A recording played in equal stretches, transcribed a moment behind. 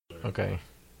Okay.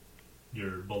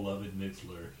 Your beloved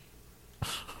Mixler.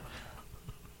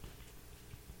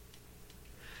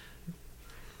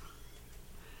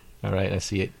 All right, I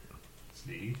see it.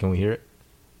 See? Can we hear it?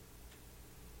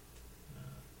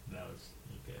 That was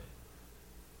okay.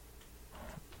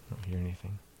 I don't hear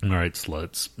anything. All right,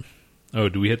 sluts. Oh,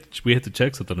 we have to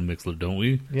check something on Mixler, don't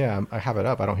we? Yeah, I have it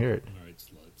up. I don't hear it. All right,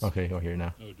 sluts. Okay, I'll hear it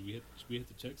now. Oh, we have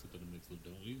to check something on Mixler,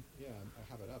 don't we? Yeah, I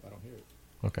have it up. I don't hear it.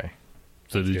 Okay.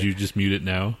 So That's did good. you just mute it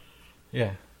now?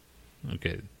 Yeah.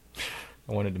 Okay.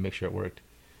 I wanted to make sure it worked.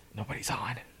 Nobody's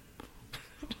on.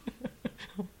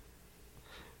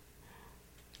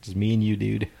 Just me and you,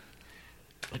 dude.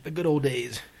 Like the good old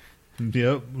days.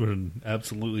 Yep.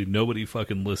 Absolutely nobody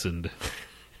fucking listened.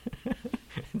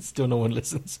 Still no one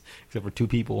listens except for 2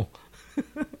 people.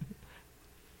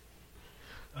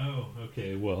 Oh,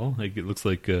 okay. Well, it looks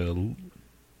like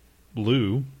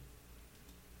Lou.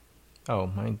 Oh,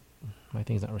 my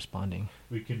thing's not responding.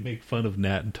 We can make fun of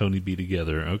Nhat and Tony B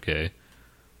together. Okay.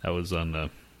 That was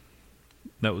on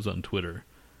Twitter.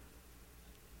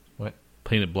 What?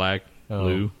 Paint It Black, Oh.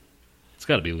 Lou. It's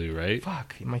got to be Lou, right?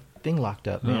 Fuck, my thing locked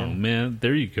up, man. Oh, man.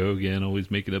 There you go again.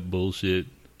 Always making up bullshit.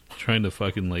 Trying to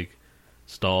fucking,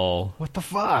 stall. What the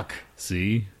fuck?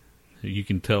 See? You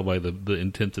can tell by the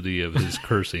intensity of his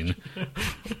cursing.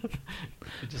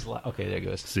 It just okay, there it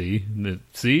goes. See?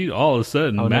 See? All of a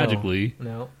sudden, magically.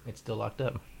 No, it's still locked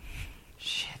up.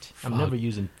 Shit. Fuck. I'm never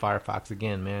using Firefox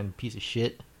again, man. Piece of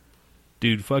shit.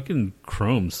 Dude, fucking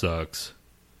Chrome sucks.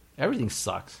 Everything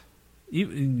sucks.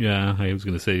 Yeah, I was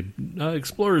going to say,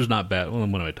 Explorer's not bad. Well,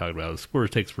 what am I talking about? Explorer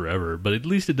takes forever, but at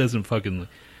least it doesn't fucking...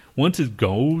 Once it's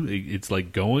going,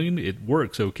 it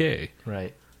works okay.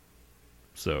 Right.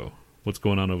 So, what's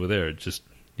going on over there? It's just,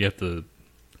 you have to...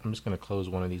 I'm just going to close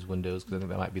one of these windows because I think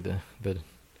that might be the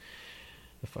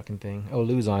fucking thing. Oh,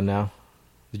 Lou's on now.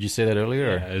 Did you say that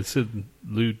earlier? Yeah, it said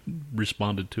Lou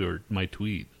responded to my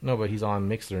tweet. No, but he's on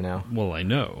Mixler now. Well, I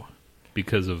know.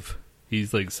 Because of...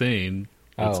 He's saying,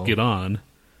 let's get on.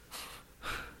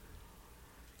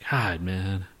 God,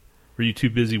 man. Were you too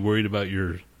busy worried about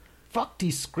your... Fuck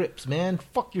these scripts, man.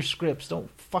 Fuck your scripts. Don't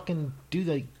fucking do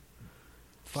the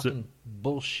fucking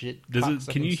bullshit.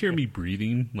 Can you hear me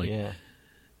breathing? Yeah.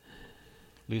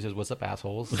 Lou says, "What's up,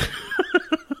 assholes?"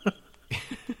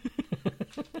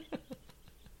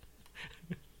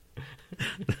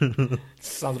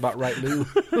 Sounds about right, Lou.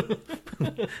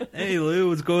 Hey, Lou,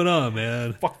 what's going on,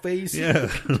 man? Fuck face.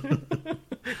 Yeah.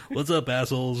 What's up,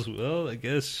 assholes? Well, I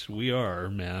guess we are,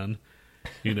 man.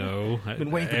 You know,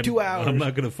 Been waiting for 2 hours. I'm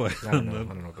not gonna fuck. I don't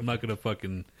know. I'm not gonna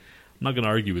fucking. I'm not gonna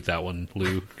argue with that one,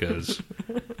 Lou, because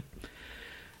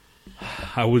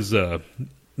I was.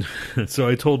 So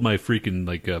I told my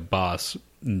freaking boss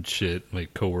and shit, my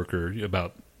coworker,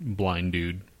 about blind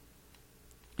dude,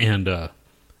 and so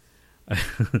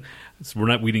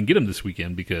we didn't get him this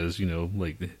weekend because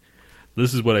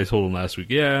this is what I told him last week.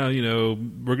 Yeah,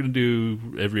 we're gonna do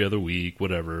every other week,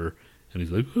 whatever. And he's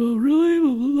like, "Oh, really?"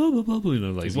 Blah, blah, blah,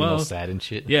 blah. Is he all sad and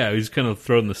shit? Yeah, he's kind of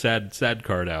throwing the sad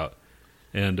card out.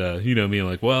 And me, I'm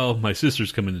like, "Well, my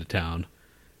sister's coming to town."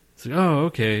 It's like, "Oh,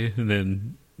 okay." And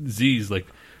then Z's like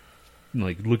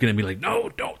looking at me like, "No,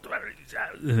 don't."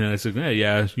 And then I said,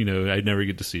 "Yeah, I never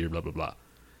get to see her." Blah blah blah.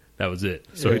 That was it.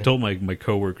 So I told my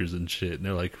coworkers and shit, and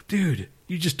they're like, "Dude,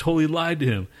 you just totally lied to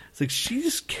him." It's like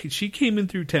she came in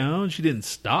through town. She didn't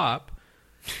stop.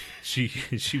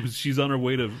 She's on her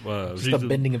way to just the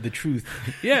bending of the truth.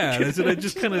 Yeah, I said I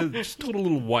just kind of told a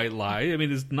little white lie. I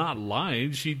mean, it's not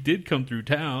lying. She did come through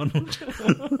town.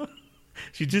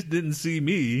 She just didn't see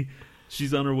me.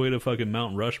 She's on her way to fucking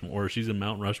Mount Rushmore, or she's in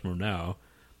Mount Rushmore now.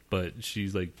 But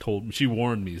she's she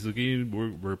warned me. She's like, hey,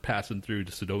 we're passing through,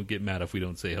 so don't get mad if we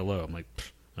don't say hello. I'm like,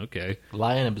 okay.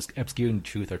 Lying and obscuring the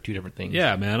truth are two different things.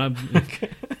 Yeah, man.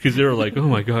 Because they were like, oh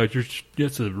my god,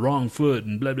 that's the wrong foot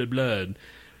and blah blah blah.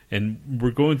 And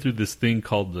we're going through this thing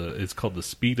called the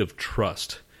speed of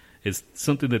trust. It's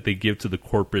something that they give to the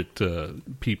corporate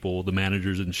people, the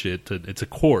managers and shit. It's a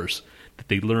course that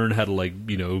they learn how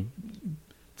to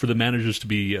for the managers to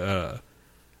be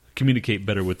communicate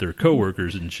better with their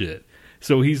coworkers and shit.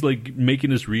 So he's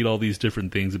making us read all these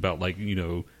different things about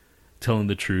telling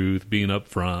the truth, being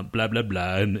upfront, blah blah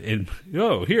blah, and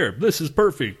oh here, this is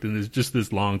perfect, and it's just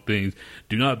this long thing.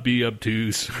 Do not be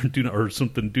obtuse, do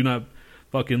not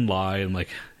fucking lie. And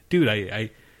dude, I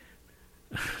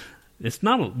it's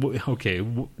not okay.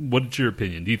 What's your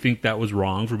opinion? Do you think that was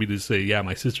wrong for me to say, yeah,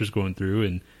 my sister's going through,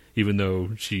 and even though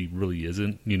she really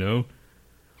isn't,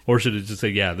 or should it just say,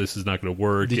 yeah, this is not going to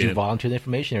work? Did you volunteer the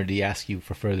information, or did he ask you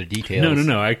for further details?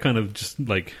 No. I kind of just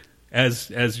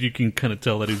as you can kind of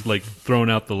tell that he's throwing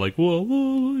out the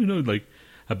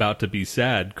about to be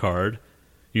sad card,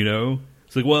 you know?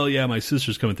 It's like, well, yeah, my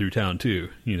sister's coming through town too,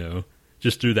 you know?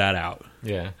 Just threw that out.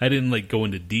 Yeah. I didn't, like, go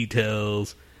into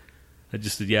details. I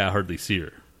just said, yeah, I hardly see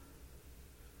her.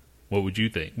 What would you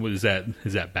think? Is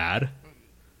that bad?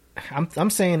 I'm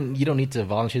saying you don't need to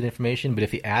volunteer the information, but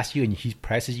if he asks you and he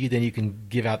presses you, then you can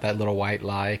give out that little white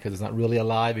lie because it's not really a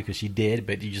lie because she did,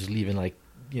 but you're just leaving, like,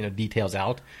 you know, details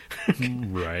out.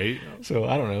 Right. So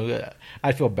I don't know.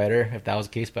 I'd feel better if that was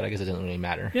the case, but I guess it doesn't really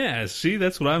matter. Yeah, see,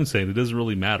 that's what I'm saying. It doesn't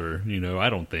really matter, you know, I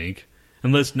don't think.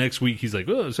 Unless next week he's like,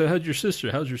 oh, so how's your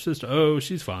sister? How's your sister? Oh,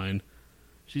 she's fine.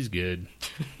 She's good.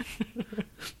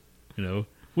 You know,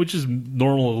 which is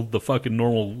normal, the fucking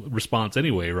normal response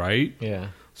anyway, right? Yeah.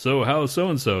 So how's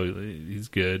so-and-so? He's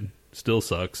good. Still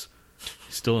sucks.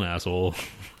 He's still an asshole.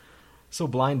 So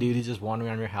blind dude, he's just wandering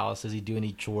around your house. Does he do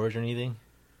any chores or anything?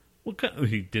 What kind of,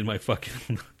 he did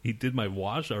my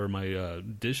wash or my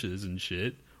dishes and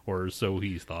shit, or so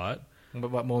he thought. What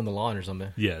about mowing the lawn or something?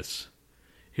 Yes.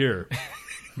 Here,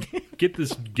 get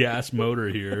this gas motor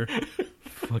here,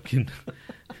 fucking,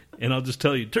 and I'll just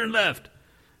tell you, turn left,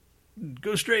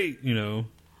 go straight. You know.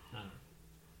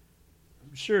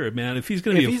 Sure, man. If he's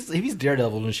gonna if he's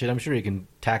Daredevil and shit, I'm sure he can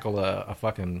tackle a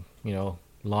fucking, you know,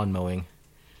 lawn mowing.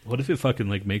 What if it fucking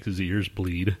like makes his ears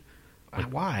bleed?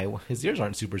 Like, why? His ears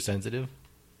aren't super sensitive.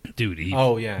 Dude,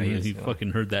 he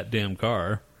fucking heard that damn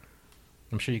car.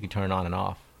 I'm sure you can turn it on and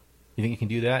off. You think you can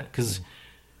do that? Because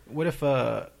what if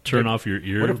turn off your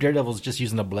ear? What if Daredevil's just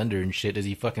using a blender and shit? Does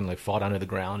he fucking like fall down to the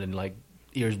ground and like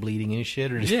ears bleeding and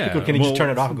shit? Or can he just turn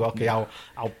it off and go, okay, I'll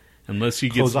unless he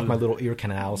close off my little ear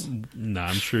canals? Nah,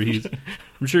 I'm sure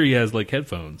he has like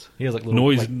headphones. He has like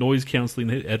little noise canceling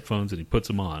headphones, and he puts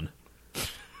them on.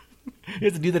 He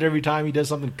has to do that every time he does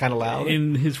something kind of loud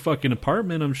in his fucking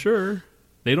apartment. I'm sure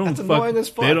they don't.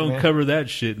 They don't cover that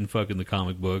shit in fucking the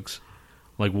comic books.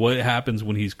 Like what happens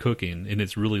when he's cooking and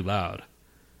it's really loud?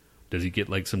 Does he get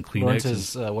like some Kleenex? Lauren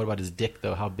says, what about his dick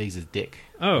though? How big's his dick?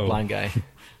 Oh, blind guy.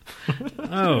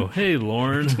 Oh, hey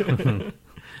Lauren.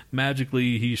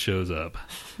 Magically he shows up.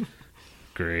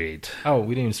 Great. Oh,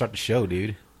 we didn't even start the show,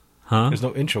 dude. Huh? There's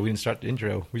no intro. We didn't start the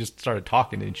intro. We just started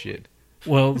talking and shit.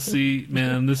 Well, see,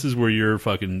 man, this is where you're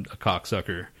fucking a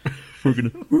cocksucker. We're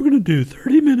gonna do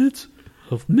 30 minutes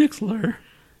of Mixler,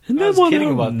 and then I was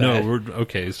kidding about that. No,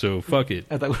 okay. So fuck it.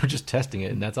 I thought we were just testing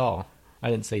it, and that's all. I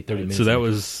didn't say 30 minutes. So that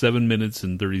was 7 minutes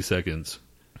and 30 seconds.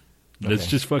 Okay. Let's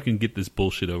just fucking get this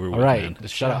bullshit over with. All right, man.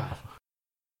 just shut up.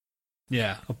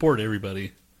 Yeah, abort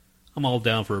everybody. I'm all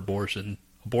down for abortion.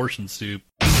 Abortion soup.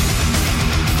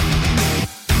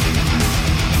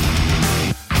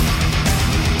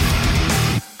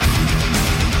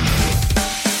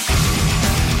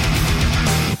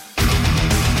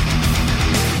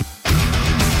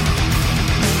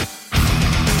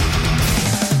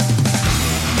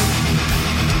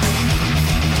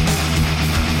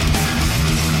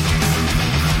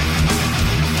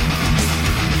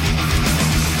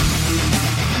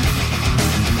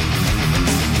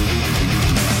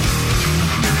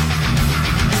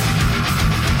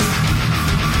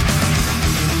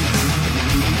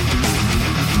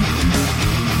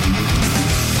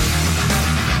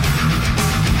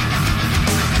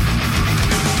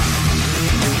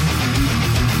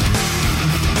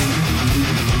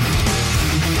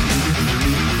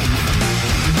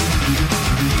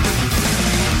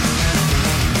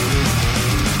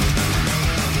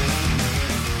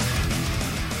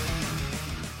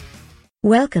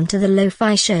 Welcome to the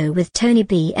Lo-Fi Show with Tony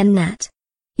B and Nhat,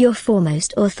 your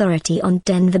foremost authority on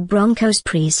Denver Broncos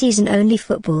preseason-only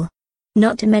football.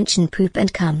 Not to mention poop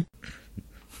and cum.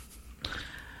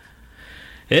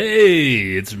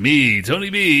 Hey, it's me, Tony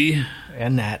B.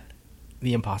 And Nhat,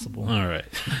 the impossible. All right.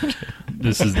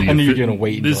 This is the. I knew you were going to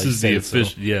wait. This is the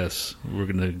official. So. Yes, we're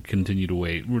going to continue to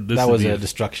wait. That was a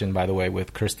Destruction, by the way,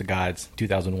 with Curse the Gods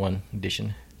 2001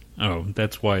 edition. Oh,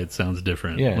 that's why it sounds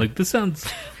different. Yeah. Like this sounds.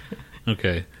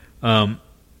 Okay.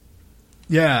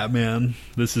 Yeah, man.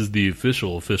 This is the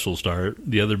official start.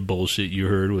 The other bullshit you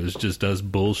heard was just us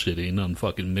bullshitting on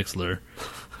fucking Mixler.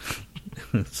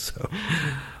 So,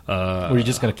 were you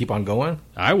just gonna keep on going?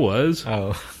 I was.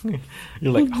 Oh,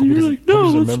 you're like, no,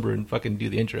 just remember and fucking do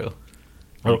the intro.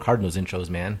 I work hard in those intros,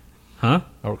 man. Huh?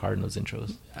 I work hard in those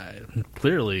intros.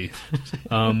 Clearly.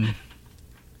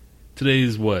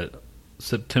 Today's what?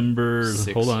 September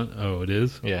 6th. Hold on. Oh, it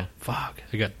is? Yeah. Fuck.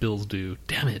 I got bills due.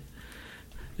 Damn it.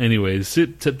 Anyways,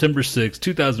 September 6th,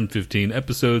 2015,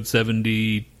 episode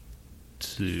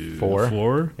 72.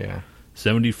 Four? Yeah.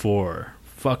 74.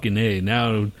 Fucking A.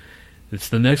 Now it's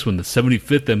the next one, the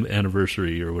 75th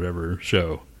anniversary or whatever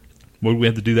show. What do we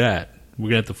have to do that? We're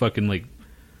going to have to fucking like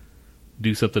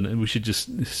do something. We should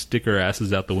just stick our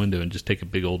asses out the window and just take a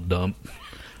big old dump.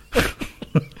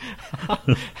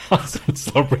 I'm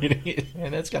celebrating it,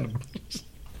 man. That's kind of.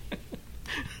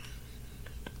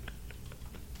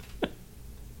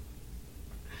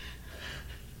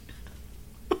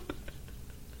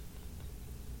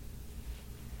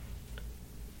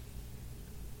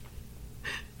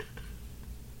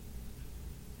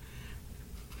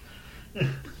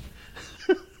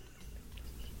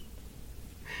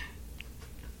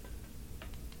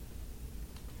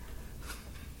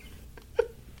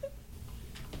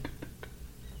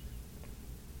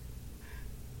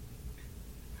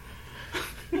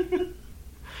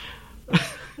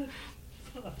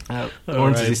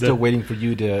 Lawrence right, is still waiting for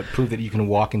you to prove that you can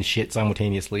walk and shit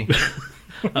simultaneously.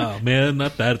 Oh man,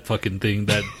 not that fucking thing.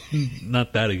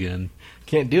 Not that again.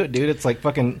 Can't do it, dude. It's like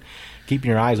fucking keeping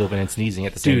your eyes open and sneezing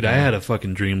at the same Dude, time. I had a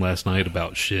fucking dream last night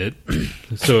about shit.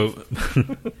 So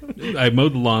I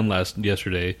mowed the lawn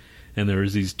yesterday, and there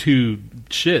was these two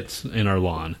shits in our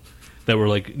lawn that were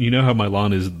like, you know how my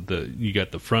lawn is, you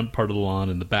got the front part of the lawn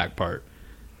and the back part.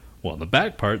 Well, in the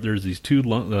back part, there's these two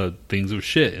things of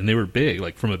shit, and they were big,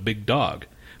 like from a big dog.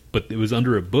 But it was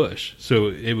under a bush, so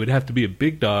it would have to be a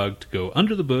big dog to go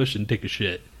under the bush and take a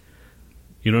shit.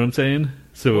 You know what I'm saying?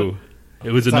 So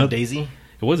it was not Daisy?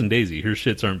 It wasn't Daisy. Her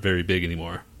shits aren't very big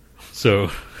anymore. So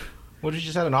what if you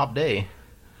just had an off day?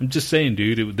 I'm just saying,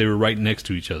 dude, they were right next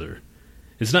to each other.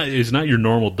 It's not your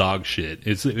normal dog shit.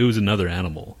 It was another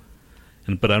animal.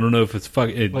 But I don't know if it's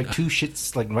like two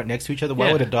shits like right next to each other.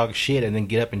 Why would a dog shit and then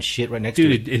get up and shit right next to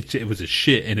it? Dude, it was a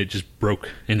shit and it just broke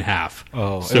in half.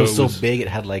 Oh, so it was so big it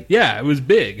had like it was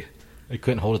big. It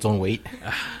couldn't hold its own weight.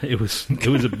 It was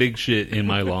a big shit in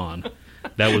my lawn.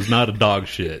 That was not a dog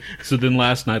shit. So then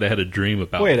last night I had a dream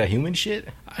about. Wait, a human shit?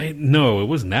 No, it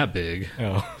wasn't that big.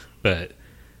 Oh, but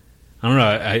I don't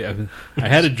know. I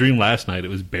had a dream last night. It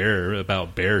was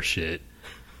about bear shit.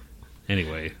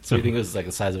 Anyway, so you think it was like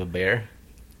the size of a bear?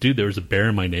 Dude, there was a bear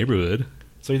in my neighborhood.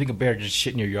 So you think a bear just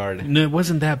shit in your yard? No, it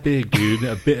wasn't that big, dude.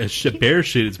 A bear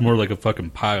shit is more like a fucking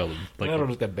pile. I never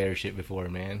looked at bear shit before,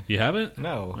 man. You haven't?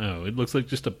 No. Oh, it looks like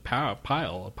just a pile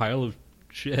of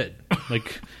shit.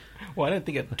 Like, well, I didn't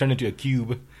think it turned into a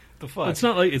cube. The fuck? It's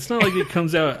not like it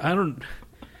comes out.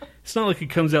 It's not like it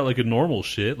comes out like a normal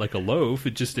shit, like a loaf.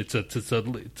 It's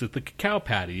like a cow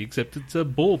patty, except it's a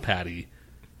bull patty.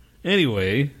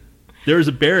 Anyway. There was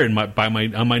a bear on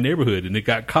my neighborhood, and it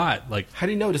got caught. Like, how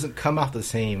do you know it doesn't come out the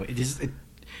same?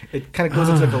 It kind of goes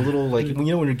into like a little like when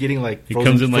you're getting like frozen, it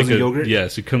comes in like yogurt.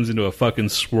 Yes, it comes into a fucking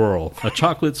swirl, a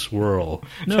chocolate swirl.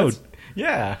 No,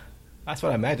 that's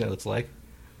what I imagine it looks like.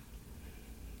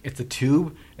 It's a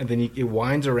tube, and then it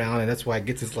winds around, and that's why it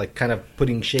gets this like kind of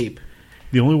pudding shape.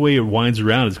 The only way it winds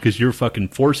around is because you're fucking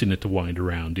forcing it to wind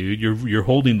around, dude. You're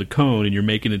holding the cone and you're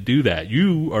making it do that.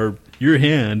 Your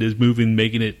hand is moving,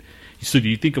 making it. So do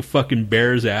you think a fucking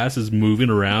bear's ass is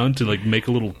moving around to like make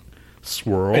a little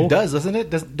swirl? It does, doesn't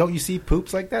it? Don't you see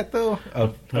poops like that though?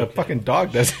 A fucking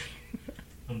dog does.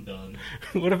 I'm done.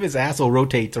 What if his asshole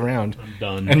rotates around? I'm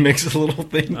done. And makes a little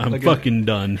thing. I'm fucking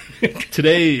done.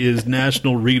 Today is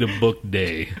National Read a Book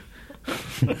Day.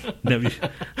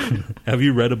 Have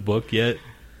you read a book yet?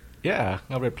 Yeah,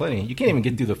 I've read plenty. You can't even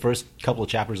get through the first couple of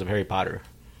chapters of Harry Potter.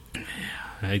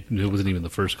 It wasn't even the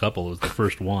first couple. It was the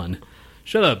first one.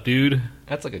 Shut up, dude.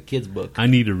 That's like a kid's book. I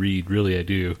need to read. Really, I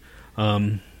do.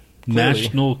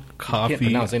 National Coffee. You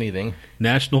can't pronounce anything.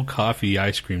 National Coffee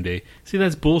Ice Cream Day. See,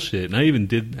 that's bullshit. And I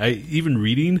even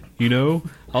reading,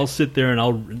 I'll sit there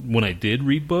and when I did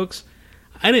read books,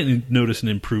 I didn't notice an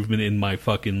improvement in my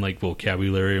fucking like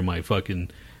vocabulary or my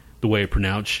fucking the way I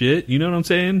pronounce shit. You know what I'm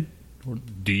saying? Or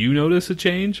do you notice a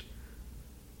change?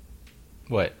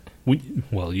 What?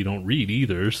 Well, you don't read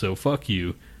either, so fuck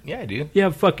you. Yeah, I do. You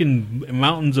have fucking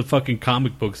mountains of fucking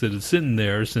comic books that are sitting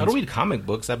there since... I don't read comic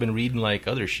books. I've been reading, like,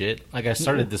 other shit. Like, I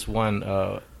started this one...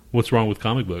 What's wrong with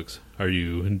comic books? Are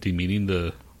you demeaning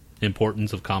the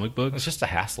importance of comic books? It's just a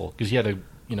hassle, because you had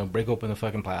to, break open the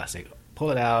fucking plastic, pull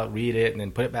it out, read it, and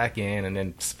then put it back in, and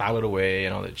then file it away,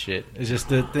 and all that shit. It's just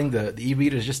the thing, the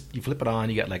e-reader is just... You flip it on,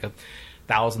 you got, like,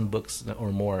 1,000 books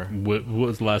or more. What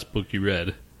was the last book you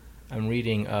read? I'm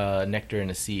reading Nectar and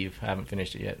a Sieve. I haven't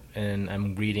finished it yet. And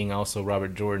I'm reading also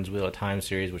Robert Jordan's Wheel of Time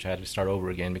series, which I had to start over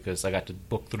again because I got to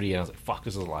book 3 and I was like, fuck,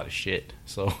 this is a lot of shit.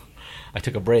 So I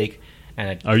took a break.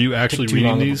 And Are you actually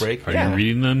reading these? Are you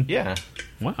reading them? Yeah.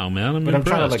 Wow, man, I'm impressed. I'm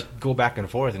trying to like go back and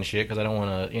forth and shit because I don't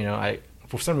want to,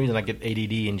 for some reason I get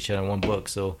ADD and shit on one book.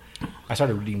 So I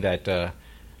started reading that.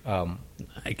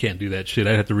 I can't do that shit.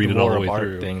 I'd have to read it all the way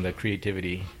through. Thing, the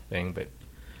creativity thing. But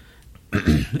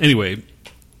anyway...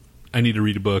 I need to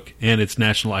read a book, and it's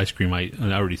National Ice Cream. I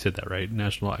already said that, right?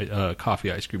 National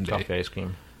Coffee Ice Cream Day. Coffee ice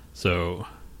cream. So,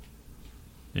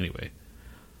 anyway.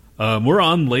 We're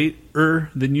on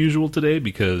later than usual today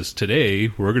because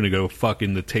today we're going to go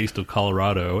fucking the Taste of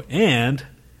Colorado, and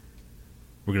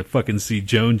we're going to fucking see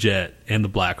Joan Jett and the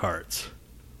Blackhearts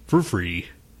for free.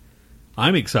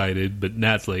 I'm excited, but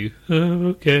Nat's like, oh,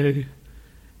 okay.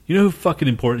 You know who fucking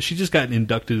important? She just got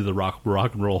inducted to the Rock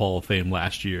and Roll Hall of Fame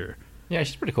last year. Yeah,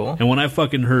 she's pretty cool. And when I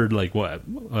fucking heard, like,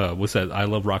 what's that? I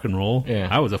Love Rock and Roll? Yeah.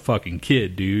 I was a fucking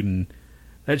kid, dude, and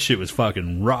that shit was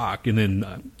fucking rock. And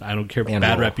then I Don't Care for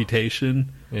Bad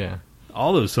Reputation. Yeah.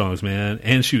 All those songs, man.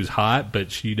 And she was hot,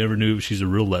 but you never knew if she's a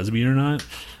real lesbian or not.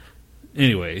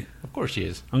 Anyway. Of course she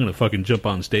is. I'm going to fucking jump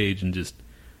on stage and just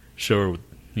show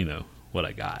her, what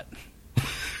I got.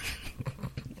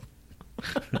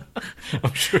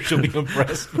 I'm sure she'll be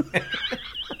impressed, man.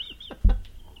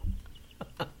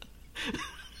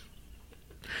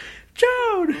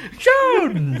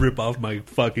 Joan! Rip off my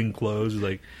fucking clothes.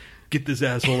 Like, get this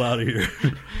asshole out of here.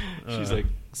 She's like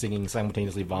singing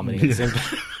simultaneously, vomiting at the same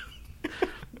time.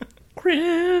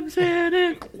 Crimson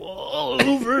and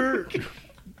Clover.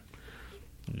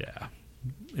 Yeah.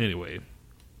 Anyway.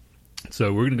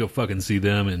 So we're going to go fucking see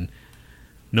them, and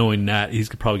knowing Nhat, he's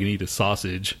probably going to eat a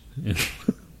sausage.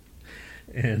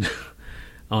 And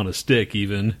on a stick,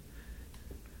 even.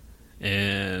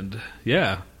 And,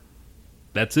 yeah.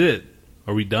 That's it.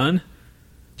 Are we done?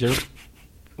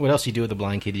 What else do you do with the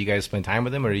blind kid? Do you guys spend time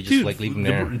with him, or do you just leave him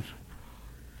there?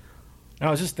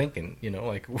 I was just thinking,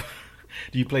 like,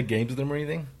 do you play games with him or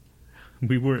anything?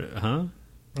 We were, huh?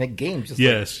 Like games? Just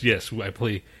yes. I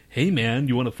play. Hey, man,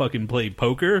 you want to fucking play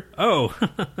poker? Oh,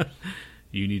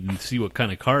 you need to see what kind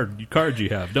of cards you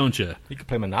have, don't you? You can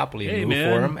play Monopoly and hey, move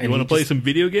man, for him. And you want to play some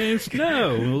video games?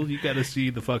 No. Well, you got to see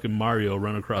the fucking Mario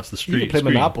run across the street. You can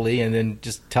play Monopoly and then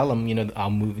just tell him,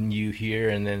 I'm moving you here,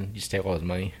 and then you just take all his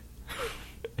money.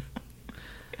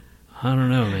 I don't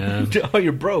know, man. Oh,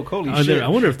 you're broke. Holy shit. I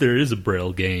wonder if there is a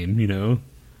Braille game,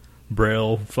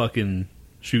 Braille fucking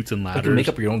shoots and ladders. You can make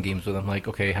up your own games with him. Like,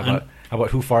 okay, how about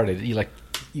who farted?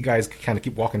 You guys kind of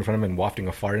keep walking in front of him and wafting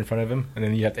a fart in front of him, and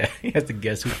then he has to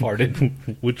guess who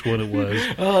farted. Which one it was.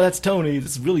 Oh, that's Tony.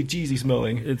 This is really cheesy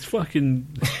smelling. It's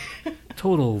fucking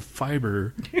total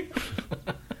fiber.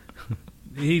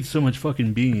 He eats so much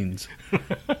fucking beans.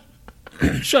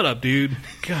 Shut up, dude.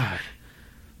 God.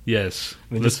 Yes.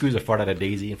 And then just squeeze a fart out of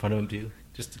Daisy in front of him, too.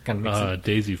 Just to kind of mix it.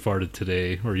 Daisy farted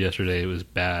today, or yesterday. It was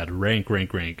bad. Rank.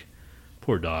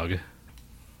 Poor dog.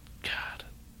 God.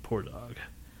 Poor dog.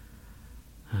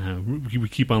 We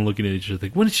keep on looking at each other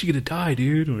like, when is she going to die,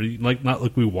 dude? Or, not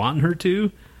like we want her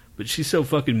to, but she's so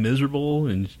fucking miserable,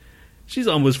 and she's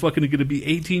almost fucking going to be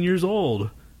 18 years old.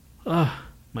 Ah,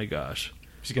 my gosh.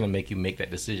 She's going to make you make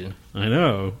that decision. I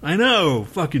know.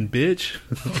 Fucking bitch.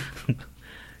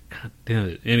 God damn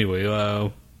it. Anyway,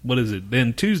 what is it?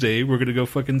 Then Tuesday, we're going to go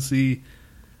fucking see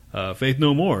Faith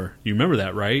No More. You remember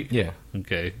that, right? Yeah.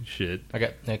 Okay, shit. I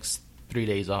got next 3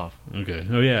 days off. Okay.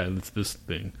 Oh, yeah, it's this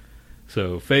thing.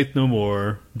 So, Faith No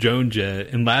More, Joan Jett,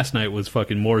 and last night was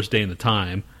fucking Morris Day in the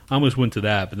Time. I almost went to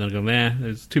that, but then I go,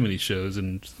 there's too many shows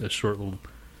in a short little...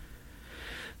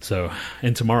 So,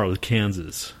 and tomorrow is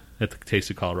Kansas at the Taste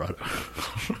of Colorado.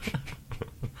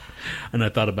 And I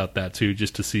thought about that, too,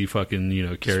 just to see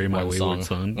fucking, Carry My Wayward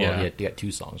Son. Well, yeah. You got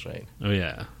 2 songs, right? Oh,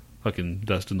 yeah. Fucking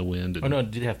Dust in the Wind. And... Oh, no,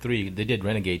 they did have 3. They did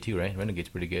Renegade, too, right? Renegade's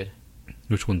pretty good.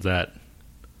 Which one's that?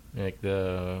 Like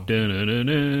the The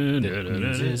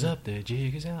news is up, the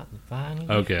jig is out.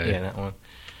 Okay. Yeah, that one.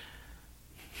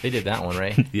 They did that one,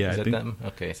 right? Yeah. Is that them?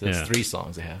 Okay, so that's 3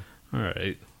 songs they have. All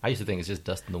right. I used to think it's just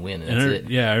Dust in the Wind, and that's it.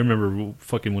 Yeah, I remember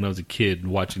fucking when I was a kid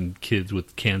watching kids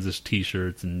with Kansas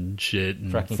T-shirts and shit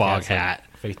and Fracking fog Cats, hat.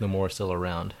 like Faith No More is still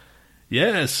around.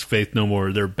 Yes, Faith No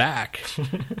More. They're back.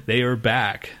 They are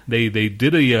back. They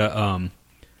did a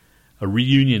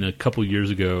reunion a couple years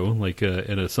ago, like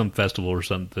at some festival or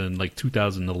something, like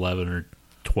 2011 or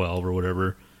 12 or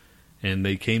whatever. And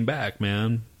they came back,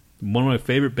 man. One of my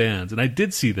favorite bands. And I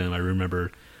did see them, I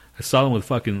remember. I saw them with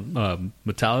fucking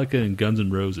Metallica and Guns N'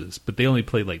 Roses, but they only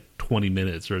played like 20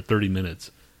 minutes or 30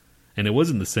 minutes. And it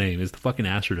wasn't the same. It's the fucking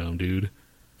Astrodome, dude.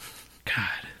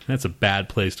 God, that's a bad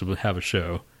place to have a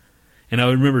show. And I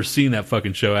remember seeing that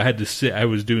fucking show. I had to sit, I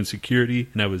was doing security,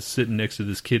 and I was sitting next to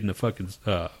this kid in a fucking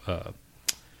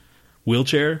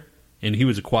wheelchair, and he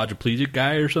was a quadriplegic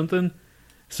guy or something.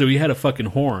 So he had a fucking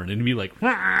horn, and he'd be like,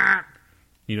 "Wah!"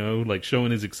 Like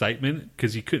showing his excitement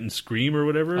because he couldn't scream or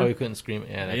whatever. Oh, he couldn't scream.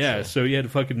 Yeah, so he had to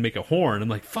fucking make a horn. I'm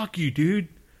like, fuck you, dude.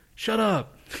 Shut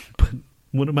up. But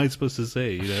what am I supposed to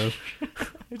say,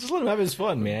 Just let him have his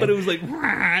fun, man. But it was like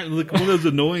one of those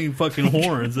annoying fucking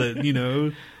horns that, you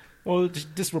know. Well,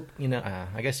 just you know,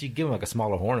 I guess you give him like a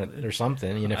smaller horn or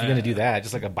something. You know, if you're gonna do that,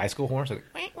 just like a bicycle horn, so like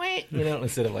wait, wait, you know,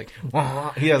 instead of like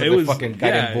he has like a fucking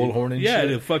goddamn bull horn and shit.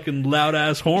 Yeah, a fucking loud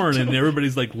ass horn, and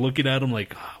everybody's like looking at him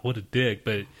like, oh, what a dick.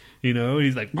 But you know,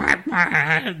 he's like,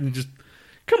 and just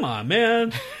come on,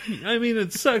 man. I mean,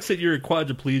 it sucks that you're a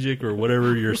quadriplegic or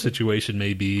whatever your situation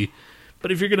may be.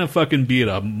 But if you're gonna fucking be at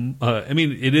a, I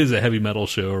mean, it is a heavy metal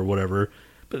show or whatever.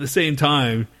 But at the same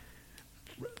time,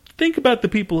 think about the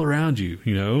people around you,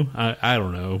 you know? I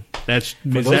don't know. That's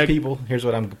for those people, here's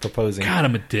what I'm proposing. God,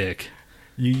 I'm a dick.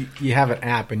 You have an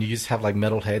app and you just have like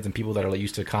metalheads and people that are like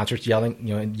used to concerts yelling,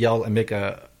 you know, and yell and make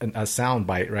a sound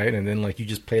bite, right? And then like you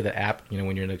just play the app, you know,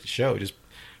 when you're in a show, just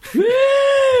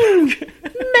woo!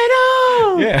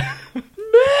 Metal! Yeah.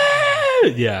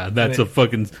 Yeah, that's a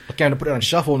fucking... Okay, I'm gonna put it on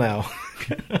shuffle now.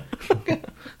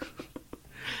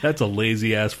 That's a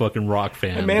lazy ass fucking rock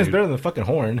fan. That man's better than the fucking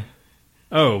horn.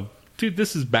 Oh, dude,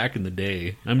 this is back in the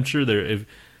day. I'm sure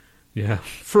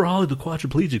for all of the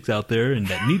quadriplegics out there and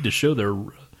that need to show their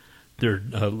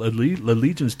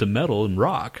allegiance to metal and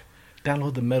rock,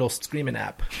 download the Metal Screaming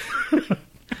app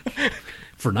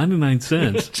for 99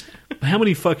 cents. How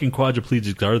many fucking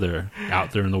quadriplegics are there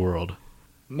out there in the world?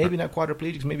 Maybe not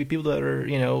quadriplegics. Maybe people that are,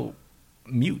 you know,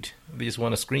 mute. They just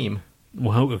want to scream.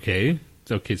 Well, okay.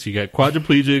 So you got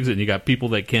quadriplegics and you got people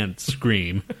that can't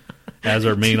scream. As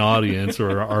our main audience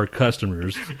or our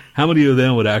customers, how many of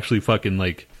them would actually fucking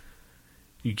like?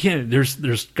 You can't. There's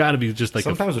got to be just like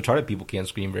sometimes retarded people can't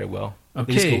scream very well.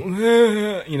 Okay, they just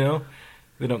go, you know,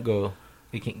 they don't go.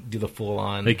 They can't do the full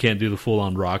on. They can't do the full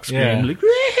on rock scream. Yeah. Like,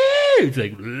 it's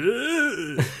like,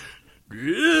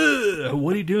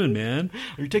 what are you doing, man?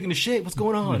 Are you taking a shit? What's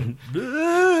going on?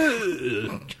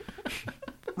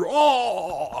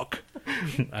 Rock.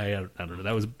 I don't know.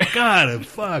 That was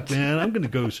fuck, man. I'm gonna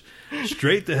go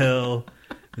straight to hell.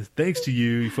 Thanks to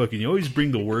you, you always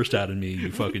bring the worst out of me.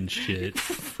 You fucking shit.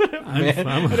 I didn't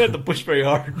have to push very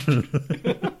hard.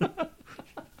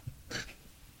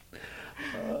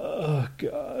 Oh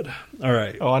God. All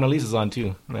right. Oh, Annalise is on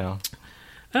too now.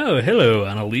 Oh, hello,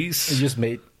 Annalise. You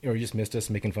just missed us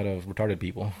making fun of retarded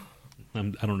people. I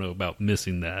don't know about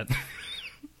missing that.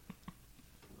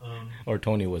 Or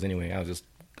Tony was anyway. I was just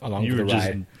along you for the were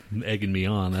ride. Just egging me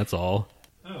on. That's all.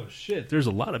 Oh shit! There's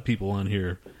a lot of people on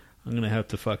here. I'm gonna have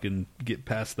to fucking get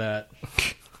past that.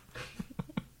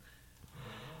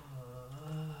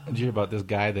 Did you hear about this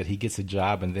guy that he gets a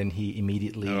job and then he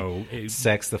immediately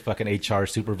sacks the fucking HR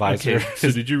supervisor? Okay.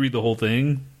 So did you read the whole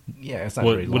thing? Yeah, it's not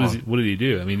very long. What did he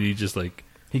do? I mean, he just like...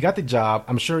 He got the job.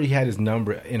 I'm sure he had his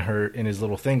number in his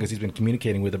little thing because he's been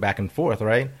communicating with her back and forth,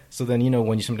 right? So then, you know,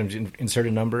 when you sometimes insert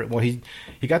a number, well, he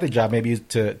got the job maybe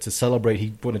to celebrate.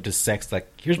 He wanted to sext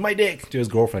like, "Here's my dick" to his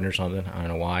girlfriend or something. I don't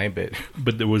know why, but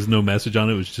there was no message on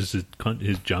it. It was just his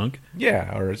junk.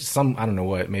 Yeah, or some I don't know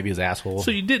what. Maybe his asshole.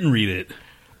 So you didn't read it.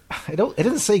 It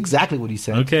doesn't say exactly what he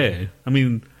said. Okay, I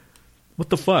mean, what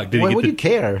the fuck? Why would you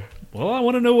care? Well, I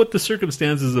want to know what the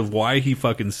circumstances of why he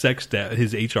fucking sexed at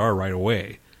his HR right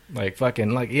away. Like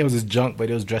fucking it was his junk, but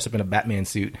it was dressed up in a Batman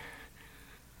suit.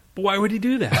 But why would he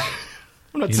do that?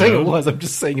 I'm not saying it was. I'm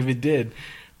just saying if it did.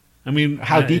 I mean,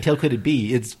 how detailed could it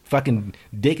be? It's fucking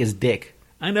dick is dick.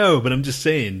 I know, but I'm just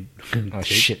saying. Oh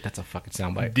shit, that's a fucking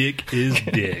soundbite. Dick is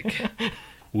dick.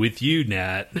 With you,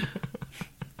 Nhat.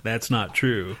 That's not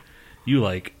true. You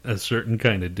like a certain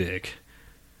kind of dick.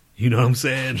 You know what I'm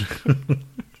saying?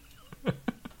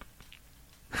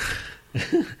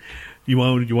 You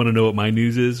want to know what my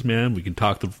news is, man? We can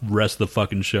talk the rest of the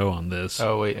fucking show on this.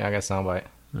 Oh, wait, I got soundbite.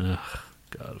 Ugh,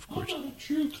 God, of course. I'm not a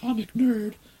true comic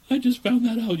nerd. I just found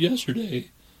that out yesterday.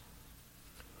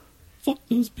 Fuck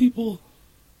those people.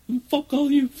 And fuck all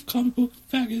you comic book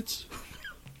faggots.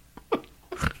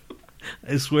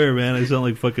 I swear, man, I sound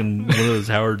like fucking one of those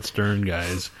Howard Stern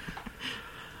guys.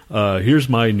 Here's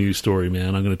my news story,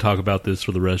 man. I'm going to talk about this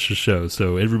for the rest of the show.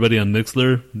 So everybody on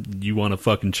Mixlr, you want to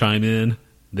fucking chime in?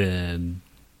 Then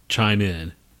chime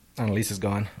in. Annalise is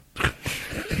gone.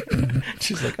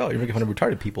 She's like, oh, you're making fun of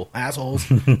retarded people. Assholes.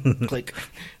 Click.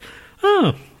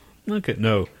 Oh, okay.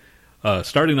 No.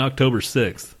 Starting October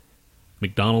 6th,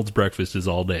 McDonald's breakfast is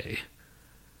all day.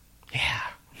 Yeah.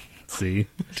 See?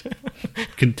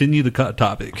 Continue the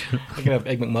topic. I'm going to have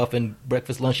Egg McMuffin,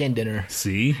 breakfast, lunch, and dinner.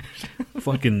 See?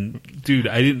 Fucking, dude,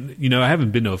 I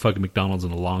haven't been to a fucking McDonald's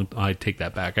in a long time. I take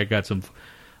that back. I got some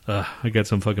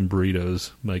fucking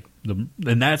burritos, and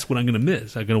that's what I'm gonna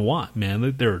miss. I'm gonna want,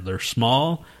 man. They're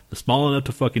small, small enough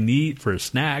to fucking eat for a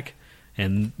snack,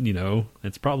 and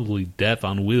it's probably death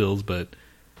on wheels. But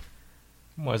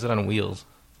why is it on wheels?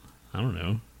 I don't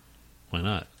know. Why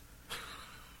not?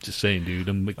 Just saying, dude.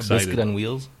 I'm A excited. biscuit on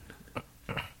wheels.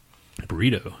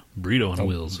 Burrito on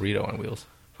wheels. Burrito on wheels.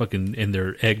 Fucking, and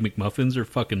their egg McMuffins are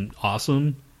fucking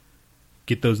awesome.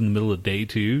 Get those in the middle of the day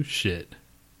too. Shit.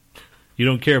 You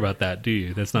don't care about that, do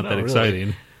you? That's not that really.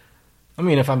 exciting. I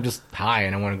mean, if I'm just high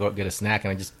and I want to go out and get a snack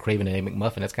and I just crave an egg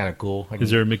McMuffin, that's kind of cool. Is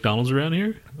there a McDonald's around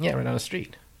here? Yeah, right down the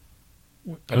street.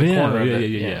 At Oh the yeah, corner of it,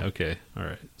 yeah. Okay, all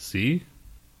right. See,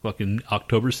 fucking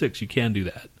October 6th, you can do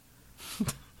that,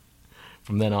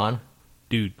 From then on,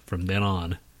 dude. From then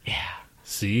on, yeah.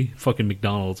 see, fucking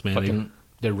McDonald's, man. Fucking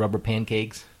their rubber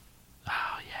pancakes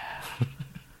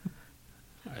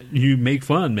You make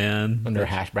fun, man. and their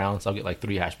hash browns. I'll get like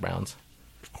 3 hash browns.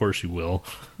 Of course you will.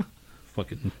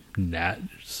 Fucking Nhat,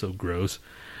 so gross.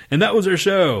 And that was our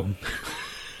show.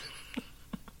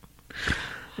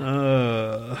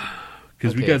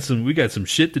 Because we got some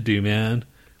shit to do, man.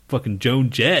 Fucking Joan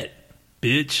Jett,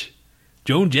 bitch.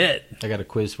 Joan Jett. I got a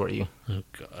quiz for you. Oh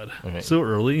God, All right. so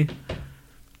early.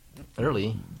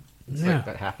 Early. It's Yeah. like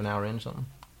about half an hour in or something.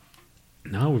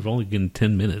 No, we've only given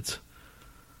 10 minutes.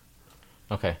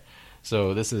 Okay.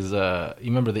 So this is, you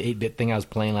remember the 8-bit thing I was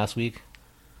playing last week?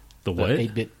 The The what?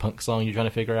 8-bit punk song you're trying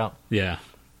to figure out? Yeah.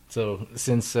 So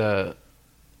since it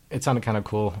sounded kind of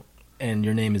cool, and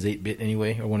your name is 8-bit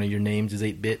anyway, or one of your names is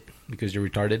 8-bit because you're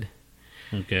retarded,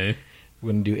 Okay.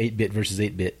 we're going to do 8-bit versus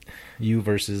 8-bit. You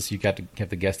versus, you have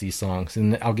to guess these songs.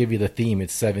 And I'll give you the theme.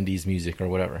 It's 70s music or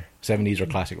whatever. 70s or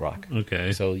classic rock.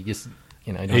 Okay. So you just,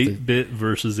 you know. You don't have to, 8-bit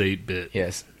versus 8-bit.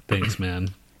 yes. Thanks, man.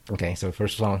 Okay, so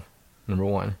first song, number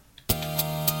 1.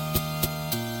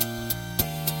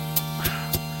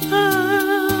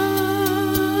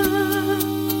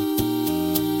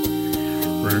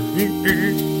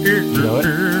 You know it?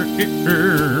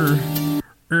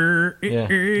 Yeah,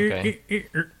 okay.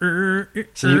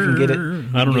 So you can get it.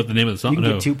 I don't know the name of the song. You can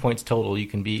No. get 2 points total. You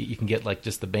can get like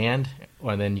just the band,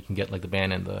 or then you can get like the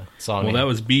band and the song. Well, name. that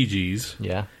was Bee Gees.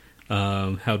 Yeah.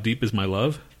 How Deep Is My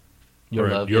Love? Your Or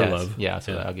Love. Your yes. Love. Yeah,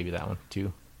 so Yeah. I'll give you that one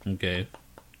too. Okay.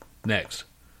 Next.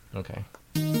 Okay.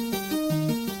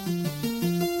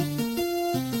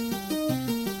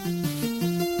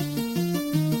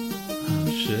 Oh,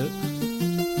 shit.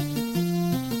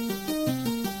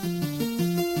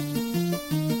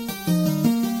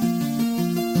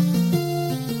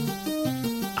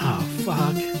 Oh,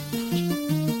 fuck.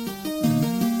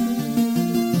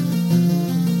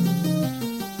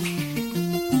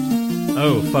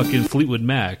 Oh, fucking Fleetwood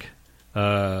Mac.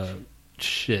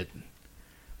 Shit.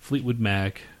 Fleetwood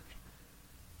Mac.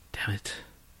 Damn it.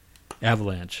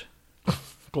 Avalanche.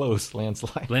 Close.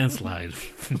 Landslide. Landslide.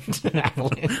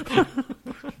 Avalanche.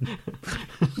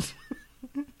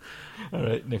 All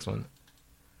right, next one.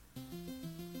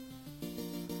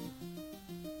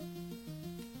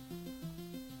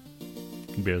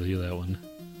 Can barely hear that one.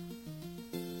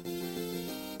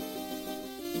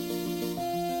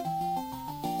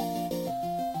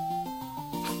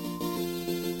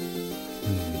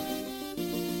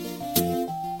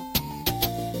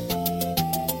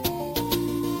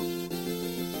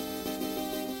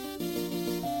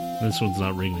 This one's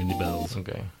not ringing any bells.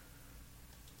 Okay.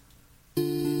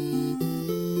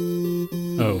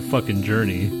 Oh, fucking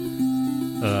Journey.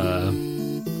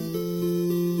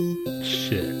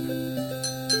 Shit.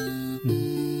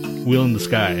 Wheel in the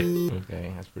Sky.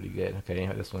 Okay, that's pretty good. Okay,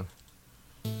 this one.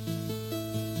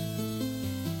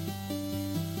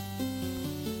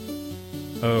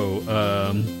 Oh,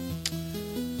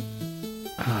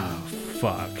 oh,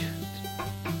 fuck.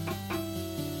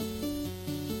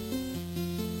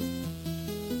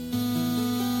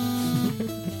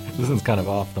 This one's kind of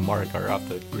off the mark or off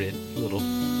the grid a little.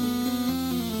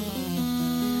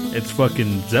 It's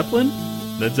fucking Zeppelin?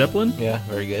 Led Zeppelin? Yeah,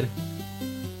 very good.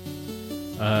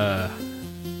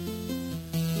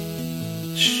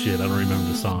 Shit, I don't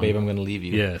remember the song. Babe, I'm gonna leave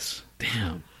you. Yes.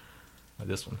 Damn.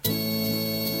 This one.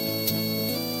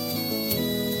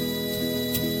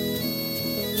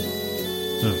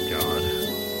 Oh, God.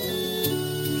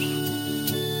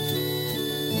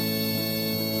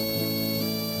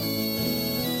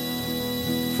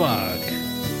 Fuck.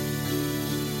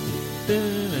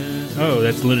 Oh,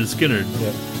 that's Leonard Skinner.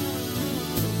 Yeah.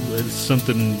 It's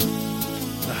something.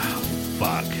 Oh,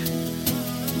 fuck.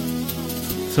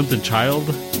 Something Child?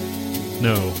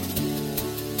 No.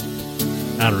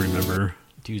 I don't remember.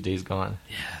 Tuesday's gone.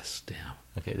 Yes, damn.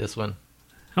 Okay, this one.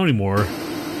 How many more? 2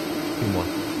 more.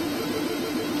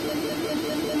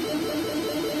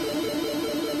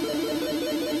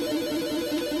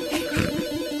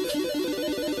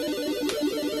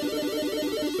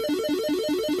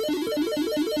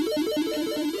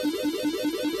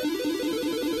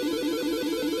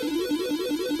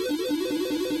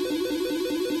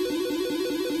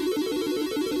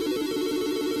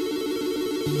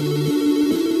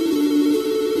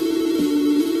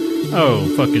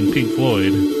 Oh, fucking Pink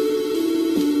Floyd.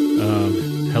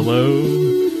 Hello?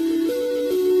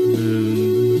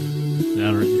 I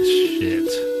don't... Shit.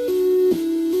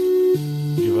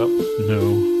 Give up? No.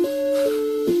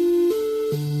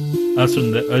 Us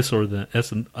or them.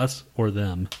 Us or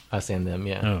them. Us and them,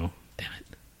 yeah. Oh, damn it.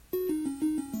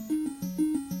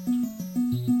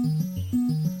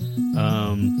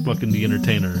 Fucking The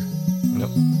Entertainer.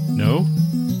 Nope. No?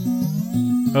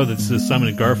 Oh, that's Simon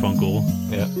and Garfunkel.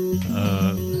 Yeah.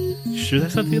 Sure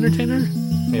that's not The Entertainer?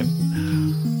 Yep.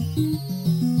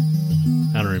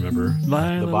 I don't remember.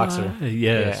 The Boxer.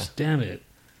 Yes. Yeah. Damn it.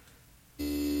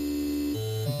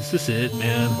 Is this it,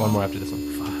 man? One more after this one.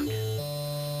 Fuck.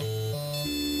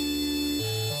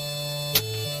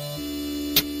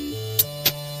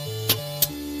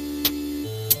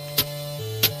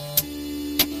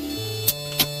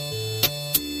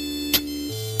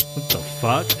 What the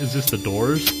fuck? Is this The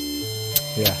Doors?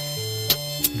 Yeah.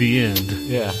 The End.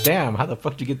 Yeah. Damn, how the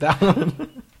fuck did you get that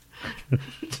one?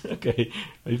 Okay.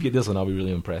 If you get this one, I'll be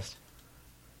really impressed.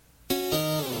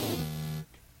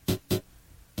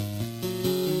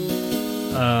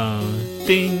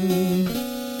 Ding.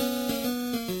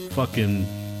 Fucking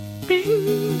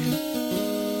bing.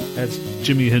 That's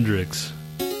Jimi Hendrix.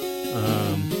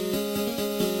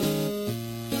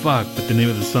 Fuck, but the name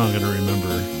of the song I don't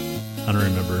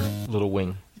remember. Little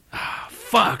Wing.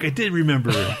 Fuck, I did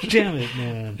remember. Damn it,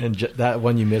 man. And that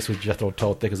one you missed was Jethro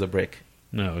Tull, Thick as a Brick.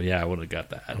 No, yeah, I would have got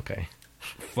that. Okay.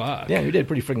 Fuck. Yeah, you did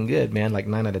pretty freaking good, man. Like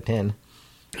 9 out of 10.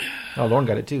 Oh, Lauren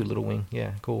got it too, Little Wing.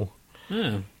 Yeah, cool.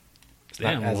 Yeah. It's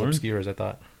Damn, not as Lauren. obscure as I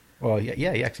thought. Well,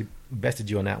 yeah, he actually bested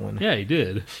you on that one. Yeah, he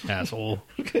did, asshole.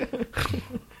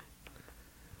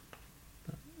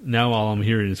 Now all I'm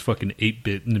hearing is fucking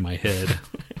 8-bit in my head.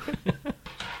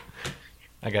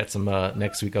 I got some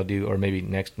next week I'll do, or maybe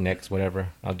next whatever.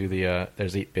 I'll do the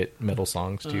there's 8-bit metal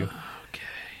songs too. Okay.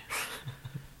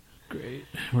 Great.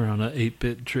 We're on an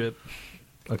 8-bit trip.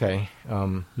 Okay.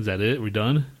 Is that it? We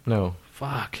done? No,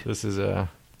 Fuck. this is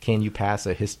can you pass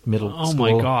a middle Oh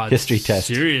school my god. history test?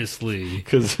 Seriously.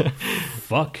 Because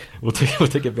Fuck. we'll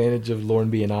take advantage of Lauren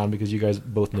being on because you guys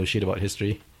both know shit about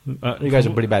history. You guys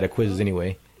are pretty bad at quizzes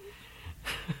anyway.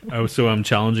 Oh, so I'm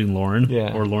challenging Lauren?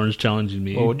 Yeah. Or Lauren's challenging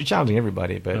me? Well, you're challenging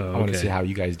everybody, but Oh, I want to okay. see how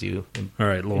you guys do All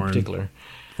right, in Lauren. particular.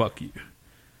 Fuck you.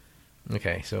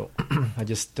 Okay, so I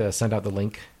just sent out the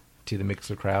link to the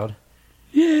Mixer crowd.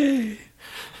 Yay!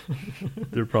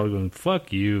 They're probably going,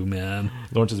 fuck you, man.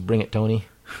 Lauren says, "Bring it, Tony."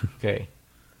 Okay,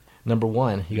 number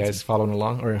 1. You guys following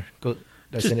along, or go? Did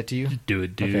I send it to you? Just do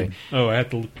it, dude. Okay. Oh, I have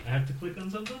to click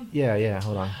on something? Yeah.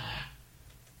 Hold on.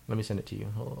 Let me send it to you.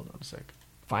 Hold on a sec.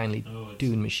 Finally, Oh, it's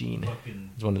Dune Machine.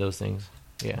 Fucking It's one of those things.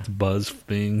 Yeah, buzz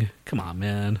thing. Come on,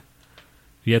 man.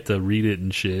 You have to read it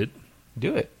and shit.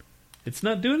 do it. It's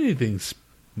not doing anything,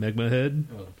 Megma Head.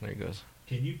 Oh, there he goes.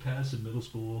 Can you pass in middle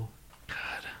school?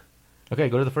 Okay,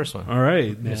 go to the first one. All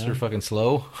right, Mr. man. Fucking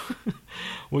Slow.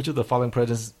 Which of the following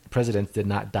presidents did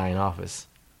not die in office?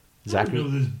 I don't know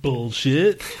this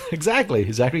bullshit.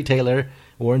 Exactly. Zachary Taylor,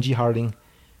 Warren G. Harding,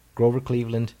 Grover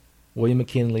Cleveland, William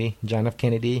McKinley, John F.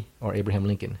 Kennedy, or Abraham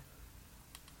Lincoln.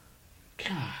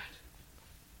 God.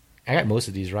 I got most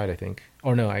of these right, I think.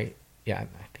 Or no, I think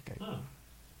I... Oh.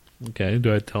 Okay,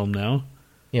 do I tell him now?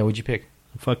 Yeah, what'd you pick?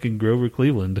 Fucking Grover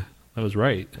Cleveland. That was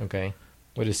right. Okay.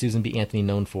 What is Susan B. Anthony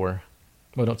known for?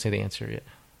 Well, don't say the answer yet.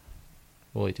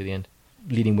 We'll wait to the end.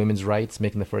 Leading women's rights,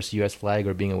 making the first U.S. flag,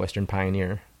 or being a Western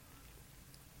pioneer?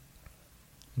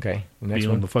 Okay, the next Being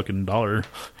one. on the fucking dollar.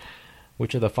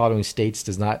 Which of the following states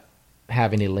does not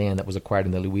have any land that was acquired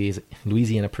in the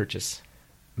Louisiana Purchase?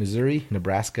 Missouri,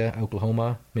 Nebraska,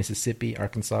 Oklahoma, Mississippi,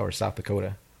 Arkansas, or South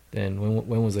Dakota? Then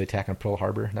when was the attack on Pearl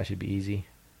Harbor? That should be easy.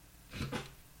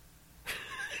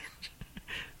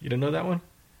 You don't know that one?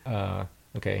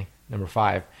 Okay, number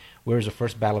 5. Where was the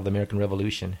first battle of the American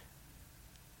Revolution?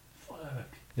 Fuck.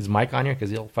 Is Mike on here? Because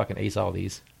he'll fucking ace all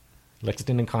these.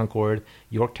 Lexington and Concord,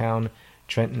 Yorktown,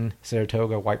 Trenton,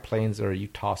 Saratoga, White Plains, or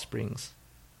Utah Springs?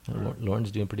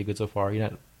 Lauren's doing pretty good so far. You're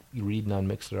not reading on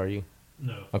Mixer, are you?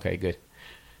 No. Okay, good.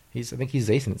 I think he's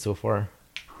acing it so far.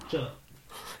 Shut up.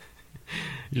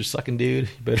 You're sucking, dude.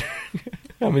 But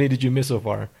how many did you miss so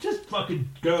far? Just fucking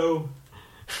go.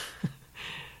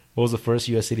 What was the first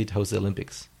U.S. city to host the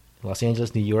Olympics? Los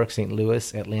Angeles, New York, St.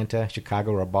 Louis, Atlanta,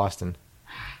 Chicago, or Boston?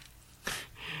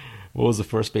 What was the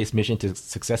first space mission to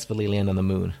successfully land on the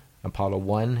moon? Apollo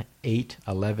 1, 8,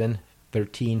 11,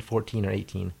 13, 14, or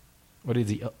 18? What is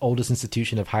the oldest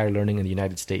institution of higher learning in the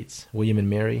United States? William and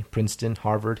Mary, Princeton,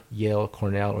 Harvard, Yale,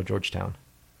 Cornell, or Georgetown?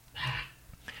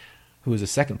 Who was the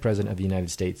second president of the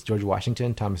United States? George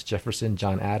Washington, Thomas Jefferson,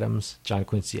 John Adams, John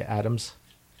Quincy Adams?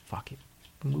 Fuck it.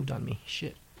 moved on me.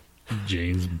 Shit.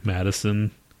 James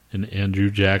Madison and Andrew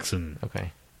Jackson.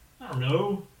 Okay. I don't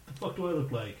know. What the fuck do I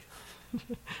look like?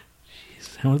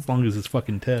 Jeez, how long is this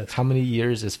fucking test? How many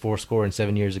years is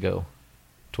 7 years ago?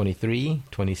 23,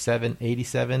 27,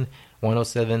 87,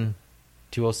 107,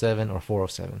 207, or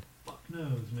 407? Fuck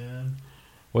knows, man.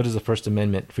 What is the First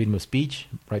Amendment? Freedom of speech,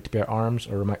 right to bear arms,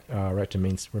 or right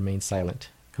to remain silent?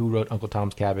 Who wrote Uncle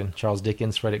Tom's Cabin? Charles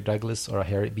Dickens, Frederick Douglass, or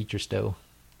Harriet Beecher Stowe?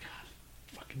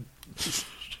 Fucking jeez,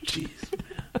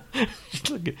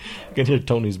 man. I can hear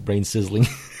Tony's brain sizzling.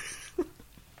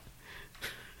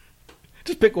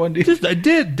 Just pick one, dude. I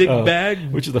did, dick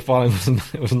bag. Which of the following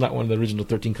was not one of the original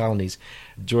 13 colonies?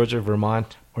 Georgia,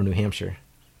 Vermont, or New Hampshire?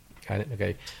 Got it?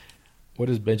 Okay. What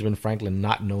is Benjamin Franklin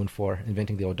not known for?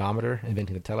 Inventing the odometer,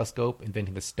 inventing the telescope,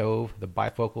 inventing the stove, the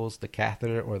bifocals, the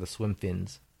catheter, or the swim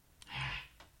fins?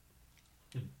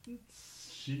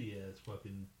 Shitty ass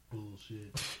fucking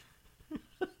bullshit.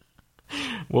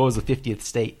 What was the 50th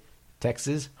state?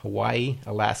 Texas, Hawaii,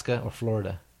 Alaska, or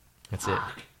Florida? That's it.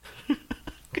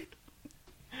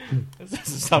 This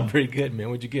doesn't sound pretty good, man.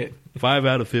 What'd you get? 5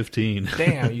 out of 15.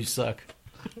 Damn, you suck.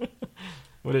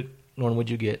 Lauren, what'd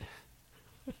you get?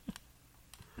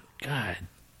 God.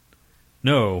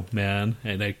 No, man.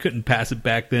 And I couldn't pass it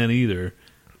back then either.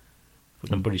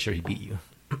 I'm pretty sure he beat you.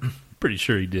 Pretty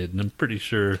sure he did, and I'm pretty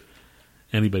sure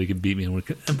anybody can beat me. And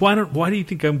why do you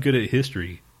think I'm good at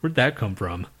history? Where'd that come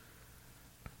from?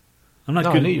 I'm not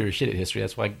good. I knew you were shit at history.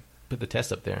 That's why I put the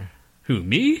test up there. Who,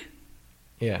 me?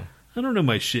 Yeah. I don't know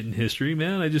my shit in history,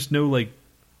 man. I just know, like,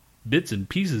 bits and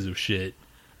pieces of shit.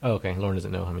 Oh, okay. Lauren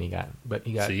doesn't know how many he got. But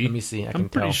he got, See? let me see. I'm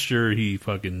pretty sure he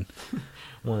fucking...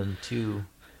 1, 2,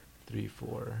 3,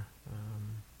 4.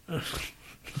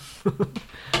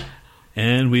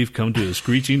 And we've come to a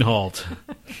screeching halt.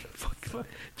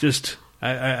 Just,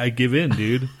 I give in,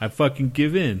 dude. I fucking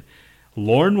give in.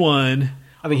 Lauren won.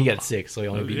 I think he got 6, so he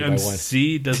only beat you by 1.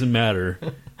 See, doesn't matter.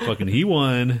 Fucking he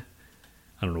won.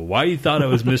 I don't know why you thought I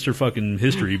was Mr. fucking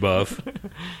history buff.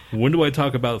 When do I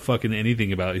talk about fucking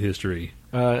anything about history?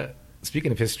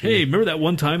 Speaking of history... Hey, remember that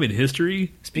one time in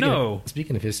history?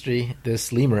 Speaking of history,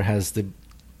 this lemur has the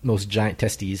most giant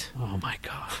testes. Oh my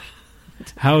god.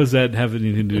 How does that have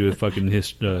anything to do with fucking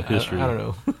history? I don't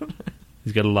know.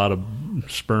 He's got a lot of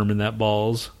sperm in that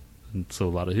balls, and so a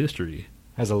lot of history.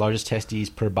 Has the largest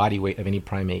testes per body weight of any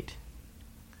primate.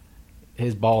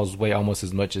 His balls weigh almost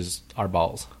as much as our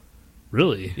balls.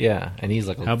 Really? Yeah, and he's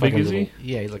like how big is little,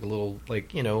 he? Yeah, he's like a little,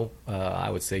 like, I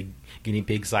would say guinea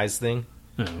pig size thing.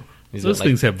 Oh. These Those like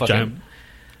things have fucking, giant.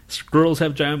 Squirrels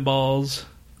have giant balls.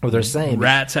 Oh, they're saying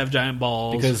rats have giant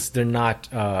balls because they're not.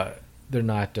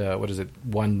 What is it?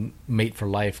 One mate for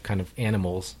life kind of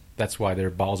animals. That's why their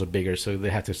balls are bigger. So they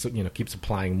have to, keep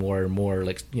supplying more and more,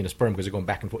 like, sperm, because they're going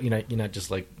back and forth. You're not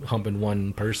just like humping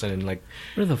one person and like.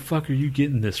 Where the fuck are you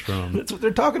getting this from? That's what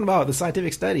they're talking about. The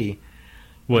scientific study.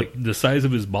 What, the size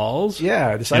of his balls?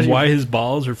 Yeah, the size. And why his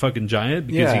balls are fucking giant?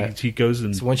 Because he goes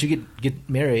and. So once you get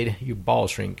married, your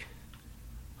balls shrink.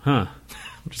 Huh.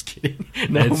 I'm just kidding.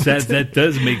 No, that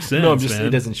does make sense. No, man. It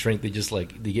doesn't shrink. They just they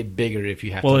get bigger if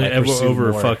you have to. Well,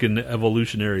 over more. Fucking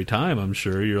evolutionary time, I'm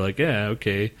sure you're like, yeah,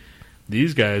 okay.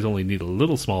 These guys only need a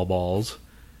little small balls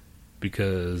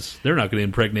because they're not going to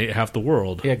impregnate half the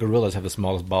world. Yeah, gorillas have the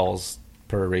smallest balls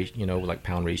per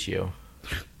pound ratio,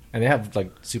 and they have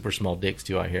like super small dicks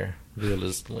too out here.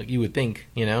 Gorillas, like you would think,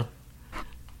 the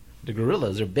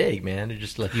gorillas are big, man. They're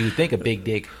just like you would think a big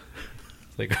dick.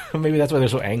 Like maybe that's why they're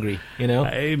so angry, Hey,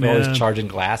 man. They're always charging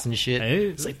glass and shit. Hey.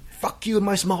 It's like fuck you and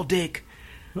my small dick.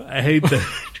 I hate that.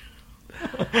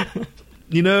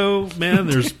 Man,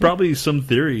 there's probably some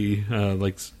theory,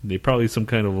 they probably some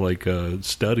kind of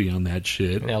study on that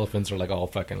shit. And elephants are like all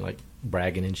fucking like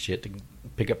bragging and shit to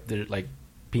pick up their like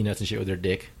peanuts and shit with their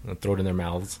dick and throw it in their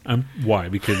mouths. Why?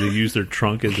 Because they use their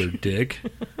trunk as their dick.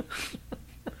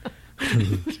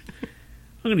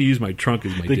 I'm going to use my trunk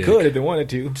as my dick. They could if they wanted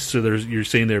to. So you're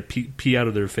saying they're pee out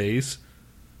of their face?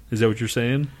 Is that what you're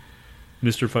saying,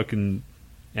 Mr. Fucking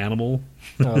Animal?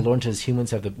 Lauren says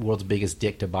humans have the world's biggest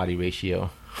dick to body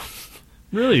ratio.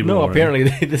 Really? No, Lauren? apparently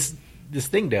this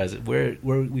thing does it. Where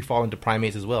we fall into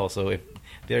primates as well. So if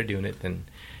they're doing it, then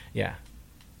yeah,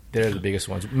 they're the biggest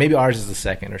ones. Maybe ours is the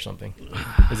second or something.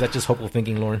 Is that just hopeful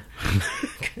thinking, Lauren?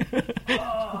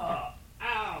 Ow!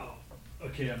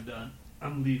 Okay, I'm done.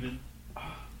 I'm leaving.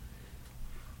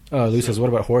 Lou says, what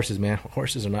about horses, man?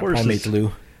 Horses are not primates,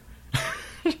 Lou.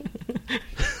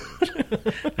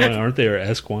 Aren't they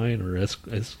equine or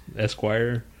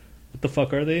esquire? What the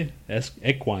fuck are they?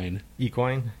 Equine.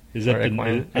 Equine? Is that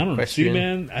equine? I don't know. See,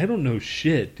 man, I don't know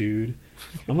shit, dude.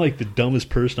 I'm like the dumbest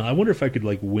person. I wonder if I could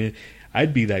like win.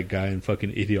 I'd be that guy in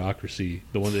fucking Idiocracy,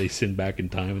 the one that they send back in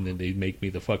time and then they make me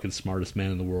the fucking smartest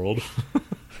man in the world.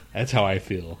 That's how I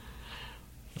feel.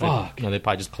 Fuck. No, they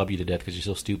probably just club you to death because you're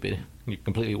so stupid. You're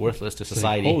completely worthless to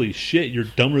society. Like, holy shit, you're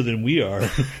dumber than we are.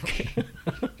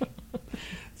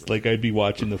 It's like I'd be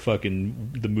watching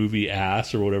the movie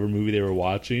Ass or whatever movie they were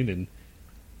watching, and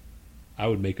I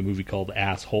would make a movie called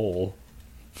Asshole.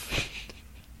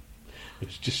 It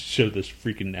just show this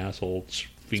freaking asshole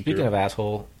sphincter. Speaking of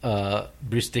asshole,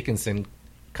 Bruce Dickinson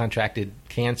contracted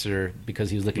cancer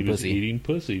because he was licking pussy. He was eating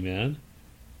pussy, man.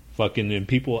 Fucking, and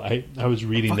people, I was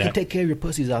reading fucking that. Take care of your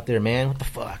pussies out there, man. What the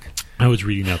fuck? I was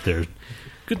reading out there.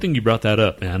 Good thing you brought that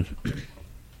up, man.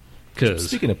 Because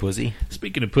speaking of pussy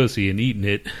and eating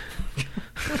it,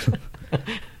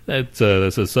 that's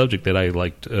a subject that I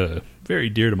liked very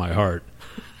dear to my heart.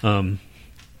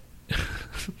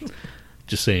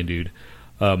 Just saying, dude.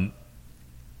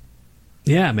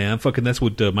 Yeah, man. Fucking, that's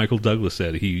what Michael Douglas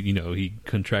said. He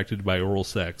contracted by oral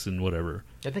sex and whatever.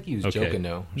 I think he was joking,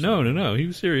 though. No. He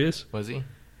was serious. Was he?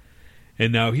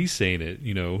 And now he's saying it,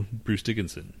 Bruce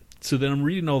Dickinson. So then I'm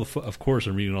reading I'm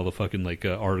reading all the fucking, like,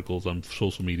 articles on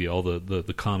social media, all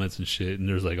the comments and shit, and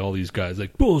there's, like, all these guys,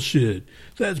 like, bullshit.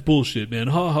 That's bullshit, man.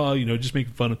 Ha ha, just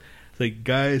making fun of... It's like,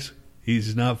 guys,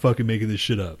 he's not fucking making this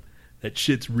shit up. That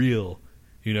shit's real.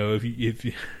 If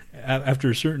you after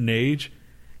a certain age,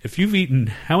 if you've eaten...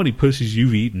 How many pussies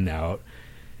you've eaten out...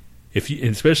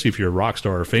 especially if you're a rock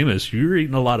star or famous, you're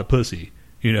eating a lot of pussy.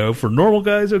 For normal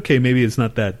guys, okay, maybe it's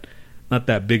not that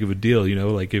big of a deal.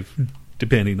 Like if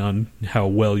depending on how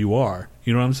well you are,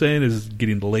 you know what I'm saying, is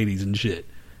getting the ladies and shit.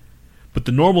 But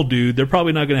the normal dude, they're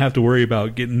probably not going to have to worry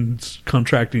about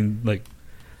contracting like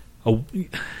a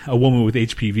woman with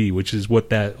HPV, which is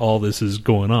what all this is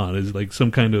going on. Is like some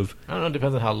kind of... I don't know. It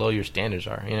depends on how low your standards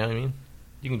are. You know what I mean?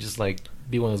 You can just like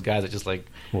be one of those guys that just like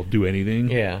do anything.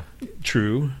 Yeah,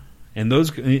 true. And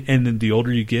then the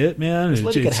older you get, man,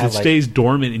 it stays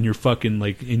dormant in your fucking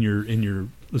like in your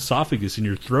esophagus, in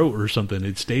your throat or something.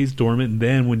 It stays dormant, and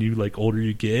then when you like older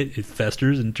you get, it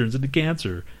festers and turns into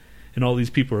cancer. And all these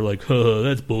people are like, "Huh,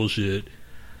 that's bullshit."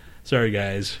 Sorry,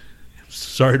 guys.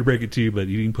 Sorry to break it to you, but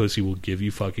eating pussy will give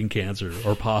you fucking cancer,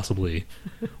 or possibly,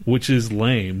 which is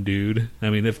lame, dude. I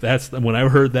mean, when I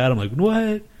heard that, I'm like,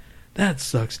 what? That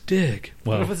sucks dick.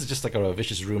 Well, what if this is just like a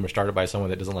vicious rumor started by someone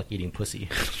that doesn't like eating pussy?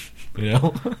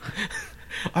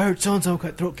 I heard so-and-so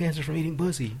got throat cancer from eating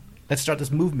pussy. Let's start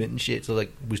this movement and shit. So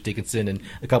like Bruce Dickinson and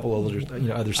a couple of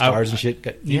other stars and shit.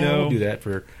 We'll do that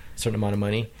for a certain amount of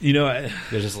money. There's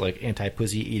just like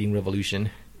anti-pussy eating revolution.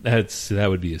 That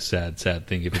would be a sad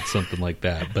thing if it's something like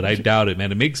that. But I doubt it,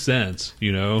 man. It makes sense,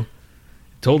 It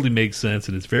totally makes sense,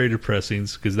 and it's very depressing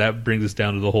because that brings us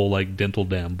down to the whole like dental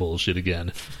dam bullshit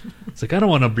again. It's like, I don't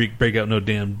want to break out no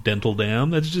damn dental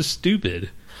dam. That's just stupid.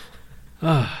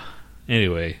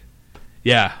 Anyway,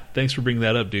 yeah. Thanks for bringing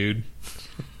that up, dude.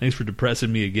 Thanks for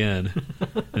depressing me again,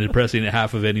 and depressing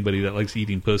half of anybody that likes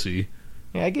eating pussy.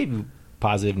 Yeah, I gave you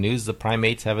positive news. The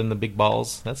primates having the big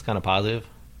balls. That's kind of positive.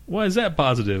 Why is that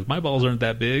positive? My balls aren't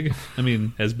that big. I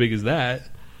mean, as big as that.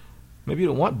 Maybe you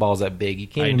don't want balls that big. You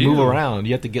can't even move around.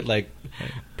 You have to get like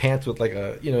pants with like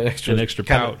an extra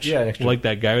pouch. Like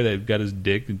that guy that got his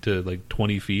dick into like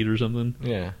 20 feet or something.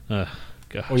 Yeah.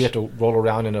 Gosh. Or you have to roll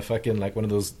around in a fucking like one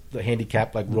of those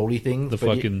handicap like rolly things.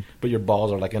 But your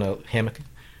balls are like in a hammock.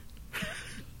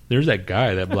 There's that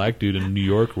guy, that black dude in New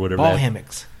York or whatever. Ball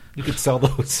hammocks. You could sell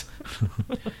those.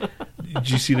 Did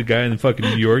you see the guy in fucking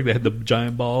New York that had the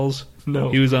giant balls? No.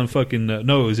 He was on fucking...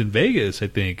 no, it was in Vegas, I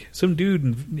think. Some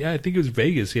dude... I think it was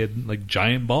Vegas. He had, like,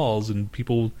 giant balls, and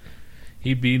people...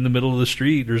 He'd be in the middle of the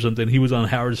street or something. He was on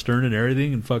Howard Stern and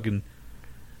everything, and fucking...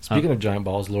 Speaking of giant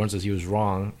balls, Lawrence says he was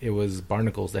wrong. It was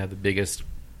barnacles that have the biggest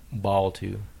ball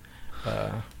to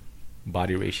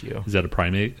body ratio. Is that a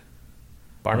primate?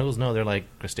 Barnacles? No, they're like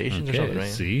crustaceans or something, right?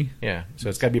 See? Yeah, so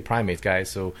it's got to be primates,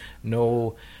 guys. So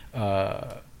no...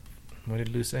 what did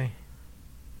Lou say?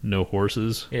 No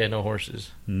horses? Yeah, no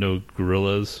horses. No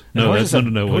gorillas? No,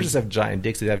 horses have giant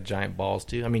dicks. They have giant balls,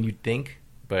 too. I mean, you'd think,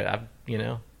 but, they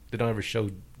don't ever show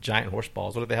giant horse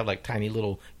balls. What if they have, like, tiny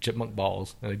little chipmunk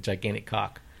balls and a gigantic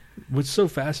cock? What's so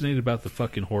fascinating about the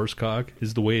fucking horse cock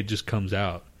is the way it just comes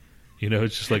out.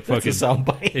 It's just like fucking... That's a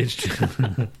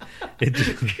soundbite.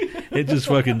 It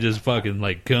just fucking,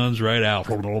 like, comes right out.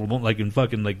 Like, in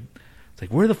fucking, like... It's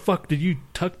like, where the fuck did you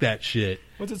tuck that shit?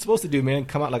 What's it supposed to do, man?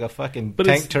 Come out like a fucking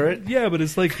tank turret? Yeah, but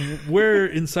it's like, where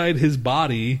inside his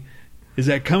body is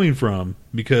that coming from?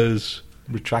 Because...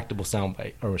 Retractable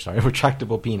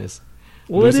retractable penis.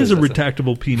 Well, it is a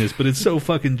retractable penis, but it's so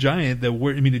fucking giant that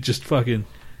it just fucking...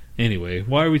 Anyway,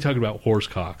 why are we talking about horse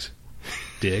cocks,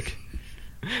 dick?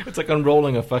 It's like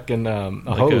unrolling a fucking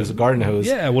hose, a garden hose.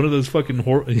 Yeah, one of those fucking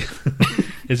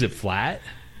Is it flat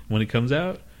when it comes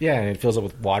out? Yeah, and it fills up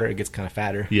with water. It gets kind of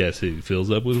fatter. Yes, it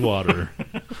fills up with water.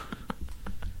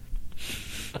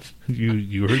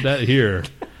 You heard that here.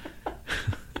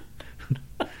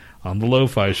 On the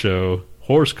Lo-Fi Show,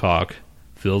 horse cock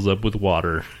fills up with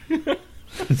water.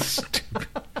 Stupid.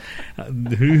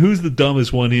 Who's the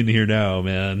dumbest one in here now,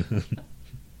 man?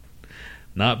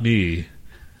 Not me.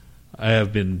 I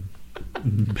have been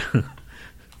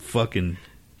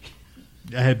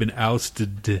I have been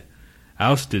ousted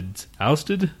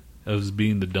as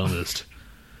being the dumbest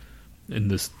in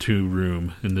this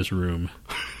room.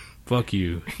 Fuck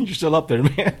you. You're still up there,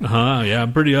 man. Yeah,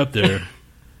 I'm pretty up there.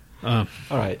 All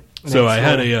right. So I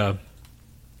had a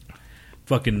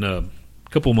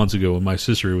couple months ago when my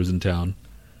sister was in town.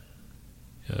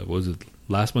 Was it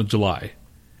last month, July?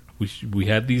 We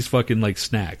had these fucking like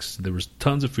snacks. There was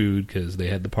tons of food because they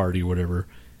had the party or whatever.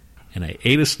 And I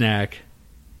ate a snack,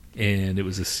 and it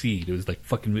was a seed. It was like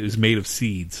fucking. It was made of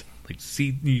seeds, like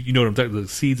seed. You know what I'm talking about?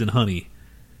 Seeds and honey.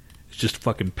 It's just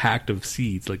fucking packed of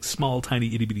seeds, like small,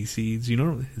 tiny, itty bitty seeds. You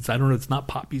know, I don't know. It's not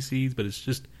poppy seeds, but it's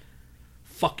just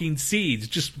fucking seeds.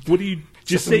 Just what do you?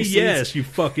 Just say seeds. Yes, you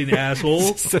fucking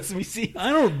asshole. Sesame seeds.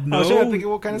 I don't know. I was trying to think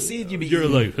of what kind of seed you'd be You're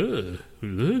eating.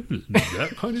 Like,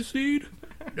 that kind of seed?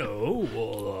 No.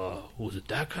 Well, was it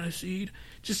that kind of seed?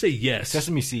 Just say yes.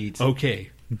 Sesame seeds. Okay,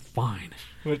 fine.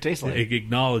 What it tastes like?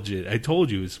 Acknowledge it. I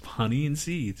told you it's honey and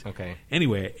seeds. Okay.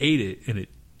 Anyway, I ate it, and it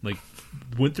like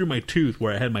went through my tooth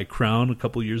where I had my crown a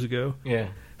couple years ago. Yeah.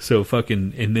 So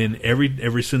fucking, and then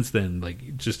ever since then,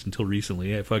 like just until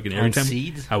recently, I fucking every time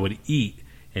seeds? I would eat,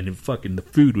 and then fucking the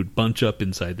food would bunch up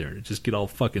inside there, and it just get all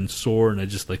fucking sore, and I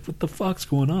just like, what the fuck's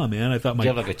going on, man? I thought Did you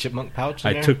have like a chipmunk pouch?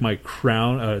 I took my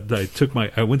crown. I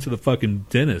went to the fucking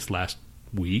dentist last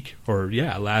week. Oh,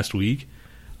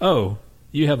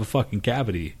 you have a fucking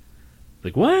cavity.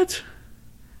 Like, what?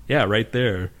 Yeah, right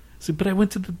there. So, but I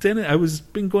went to the dentist. I was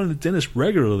been going to the dentist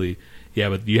regularly. Yeah,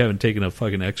 but you haven't taken a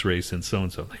fucking x-ray since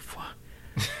so-and-so. Like, fuck.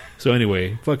 So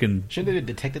anyway, fucking... Shouldn't they have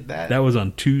detected that? That was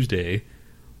on Tuesday.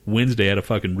 Wednesday, I had a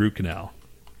fucking root canal.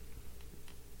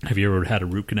 Have you ever had a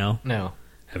root canal? No.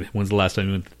 When's the last time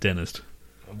you went to the dentist?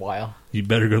 A while. You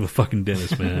better go to the fucking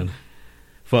dentist, man.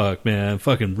 Fuck, man.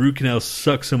 Fucking root canals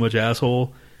suck so much,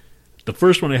 asshole. The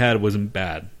first one I had wasn't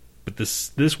bad. But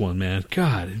this one, man,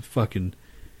 God, it fucking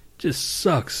just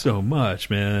sucks so much,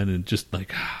 man. And just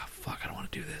like, fuck, I don't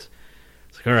want to do this.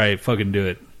 It's like, all right, fucking do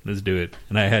it. Let's do it.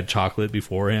 And I had chocolate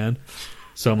beforehand.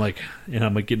 So I'm like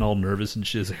getting all nervous and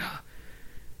shit. It's like,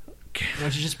 okay. Why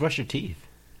don't you just brush your teeth?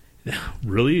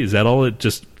 Really? Is that all it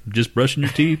just brushing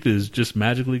your teeth is just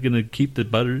magically going to keep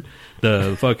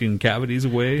the fucking cavities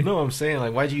away? No, I'm saying,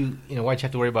 like, why'd you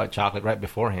have to worry about chocolate right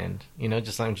beforehand? You know,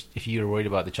 just like if you were worried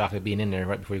about the chocolate being in there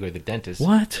right before you go to the dentist.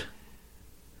 What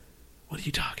are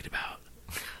you talking about?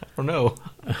 I don't know.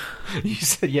 You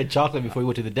said you had chocolate before you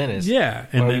went to the dentist. Yeah.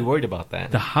 Why are you worried about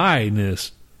that? The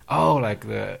highness. Oh, like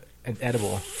the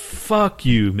edible. Fuck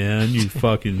you, man. You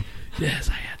fucking... Yes,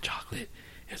 I had chocolate.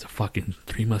 It's a fucking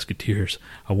Three Musketeers.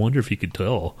 I wonder if you could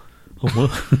tell.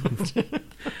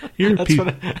 You're that's what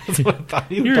I thought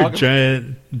you were You're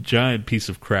talking a giant piece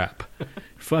of crap.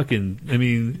 Fucking, I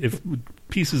mean, if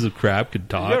pieces of crap could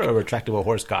talk. You're a retractable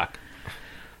horse cock.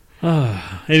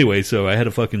 Anyway, so I had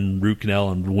a fucking root canal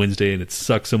on Wednesday, and it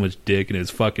sucked so much dick, and it was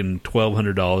fucking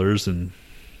 $1,200 and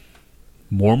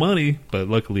more money. But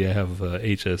luckily, I have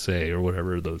HSA or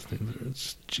whatever those things are.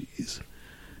 Jeez.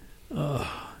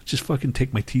 Just fucking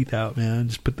take my teeth out, man.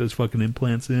 Just put those fucking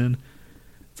implants in.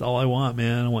 That's all I want,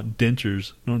 man. I want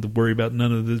dentures. I don't have to worry about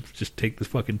none of this. Just take the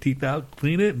fucking teeth out,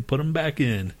 clean it, and put them back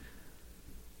in.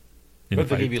 And what if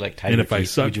they gave you like tiger and if teeth? I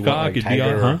suck cock, like, it'd be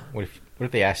on, huh? What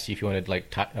if they asked you if you wanted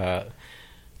like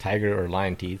tiger or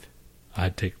lion teeth?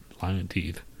 I'd take lion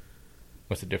teeth.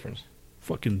 What's the difference?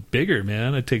 Fucking bigger,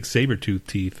 man. I'd take saber-tooth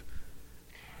teeth.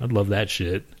 I'd love that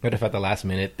shit. What if at the last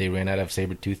minute they ran out of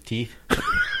saber-tooth teeth?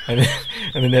 and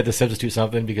then they had to substitute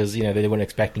something because, you know, they weren't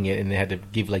expecting it, and they had to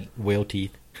give like whale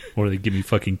teeth. Or they give me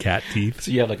fucking cat teeth.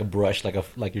 So you have like a brush,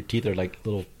 like your teeth are like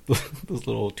little those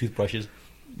little toothbrushes.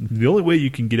 The only way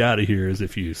you can get out of here is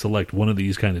if you select one of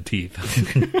these kind of teeth.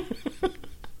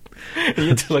 You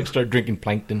have to like start drinking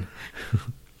plankton.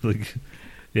 Like,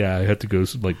 yeah, I have to go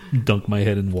like dunk my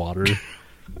head in water.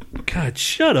 God,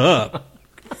 shut up!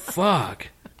 Fuck.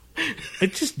 I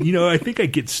just, you know, I think I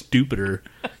get stupider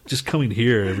just coming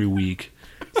here every week.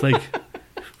 It's like,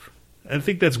 I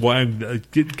think that's why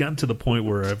I've gotten to the point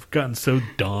where I've gotten so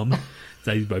dumb.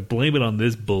 I blame it on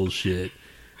this bullshit.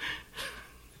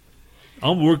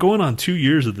 We're going on 2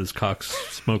 years of this cock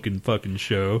smoking fucking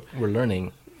show. We're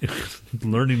learning.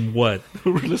 Learning what?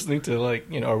 We're listening to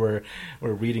or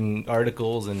we're reading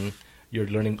articles and you're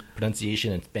learning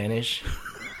pronunciation in Spanish.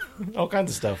 All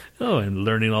kinds of stuff. Oh, and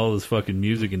learning all this fucking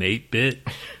music in 8-bit.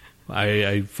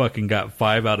 I fucking got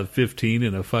 5 out of 15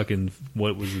 in a fucking,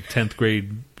 what was it, 10th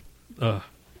grade.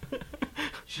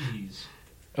 Jeez.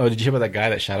 Oh, did you hear about that guy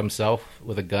that shot himself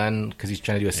with a gun because he's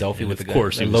trying to do a selfie with a gun? Of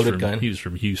course, a loaded gun. He was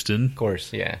from Houston. Of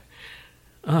course, yeah.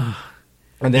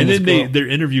 And then they're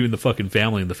interviewing the fucking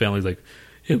family, and the family's like,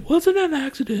 it wasn't an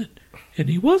accident, and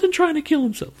he wasn't trying to kill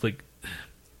himself. Like,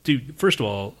 dude, first of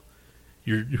all,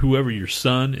 whoever your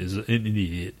son is an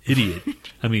idiot.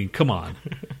 I mean, come on.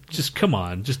 Just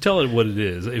tell it what it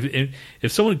is.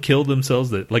 If someone killed themselves,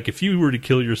 that like if you were to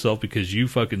kill yourself because you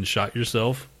fucking shot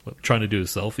yourself trying to do a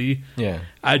selfie, yeah,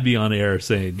 I'd be on air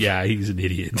saying, yeah, he's an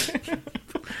idiot.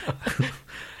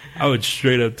 I would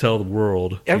straight up tell the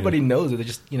world. Everybody knows it. They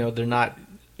just they're not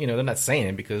they're not saying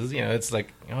it because it's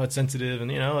like it's sensitive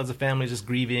and as a family just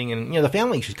grieving and the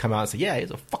family should come out and say, yeah, he's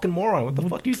a fucking moron. What the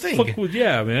fuck do you think?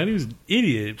 Yeah, man, he was an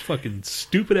idiot, fucking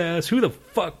stupid ass. Who the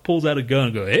fuck pulls out a gun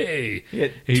and go, hey?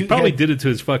 He probably did it to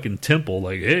his fucking temple,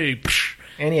 like, hey. Psh.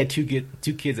 And he had two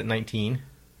kids at 19,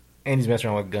 and he's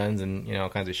messing around with guns and all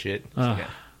kinds of shit. So,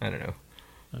 yeah, I don't know.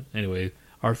 Anyway,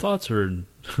 our thoughts and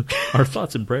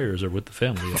prayers are with the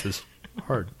family at this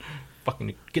hard.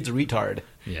 Fucking kid's a retard.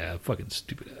 Yeah, fucking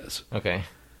stupid ass. Okay.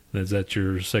 Is that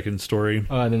your second story?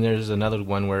 And then there's another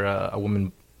one where a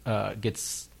woman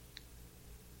gets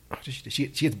she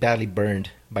gets badly burned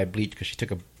by bleach because she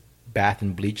took a bath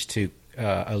in bleach to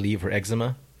alleviate her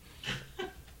eczema.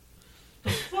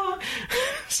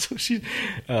 So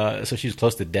she's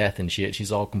close to death and shit.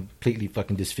 She's all completely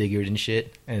fucking disfigured and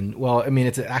shit. And well, I mean,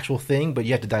 it's an actual thing, but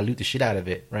you have to dilute the shit out of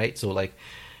it, right? So like,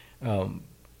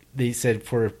 they said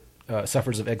for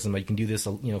sufferers of eczema, you can do this,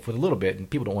 for a little bit, and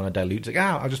people don't want to dilute. It's like,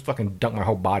 I'll just fucking dunk my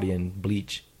whole body in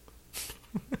bleach.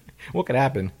 What could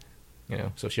happen?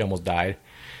 So she almost died.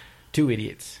 2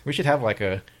 idiots. We should have like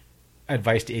a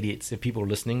advice to idiots. If people are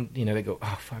listening, they go,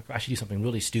 oh fuck, I should do something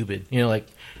really stupid.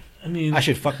 I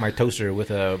should fuck my toaster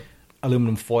with a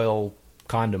aluminum foil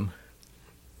condom.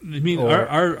 I mean,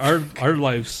 our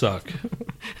lives suck.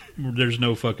 There's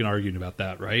no fucking arguing about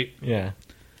that, right? Yeah.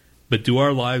 But do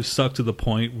our lives suck to the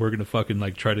point we're gonna fucking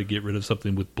like try to get rid of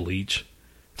something with bleach?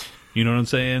 You know what I'm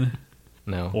saying?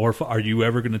 No. Or are you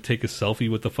ever gonna take a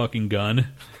selfie with a fucking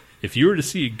gun? If you were to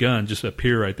see a gun just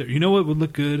appear right there, you know what would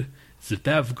look good? Is if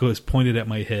that was pointed at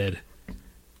my head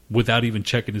without even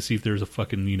checking to see if there's a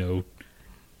fucking,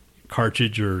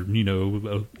 cartridge or,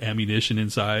 ammunition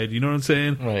inside. You know what I'm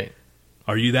saying? Right.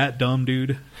 Are you that dumb,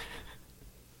 dude?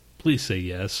 Please say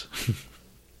yes.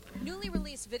 Newly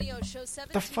released video shows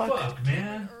 17 the fuck,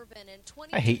 man. Urban and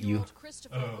I hate you.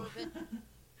 Urban.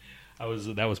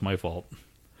 That was my fault.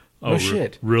 Oh,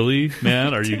 shit. Really,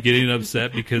 man? Are you getting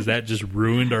upset because that just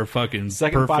ruined our fucking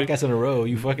second podcast in a row?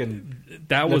 You fucking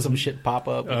let some shit pop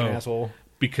up, like an asshole.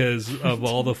 Because of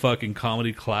all the fucking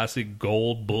comedy classic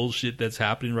gold bullshit that's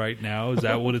happening right now. Is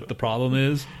that what the problem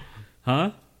is?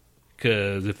 Huh?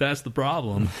 Because if that's the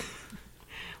problem...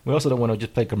 We also don't want to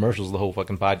just play commercials the whole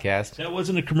fucking podcast. That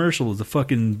wasn't a commercial. It was a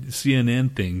fucking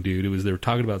CNN thing, dude. They were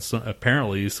talking about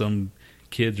apparently some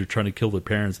kids are trying to kill their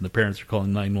parents, and the parents are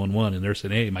calling 911, and they're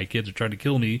saying, hey, my kids are trying to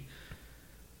kill me.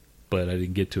 But I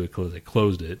didn't get to it because I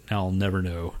closed it. Now I'll never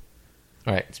know.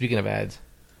 All right, speaking of ads.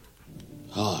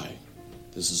 Hi,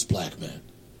 this is Black Man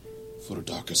for the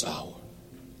darkest hour.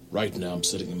 Right now I'm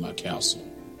sitting in my castle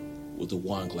with a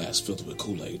wine glass filled with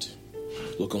Kool-Aid,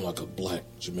 looking like a black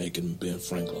Jamaican Ben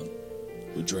Franklin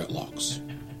with dreadlocks,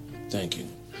 thinking,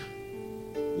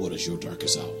 what is your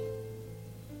darkest hour?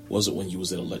 Was it when you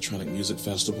was at electronic music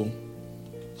festival,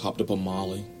 hopped up on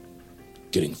Molly,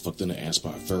 getting fucked in the ass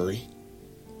by a furry?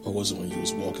 Or was it when you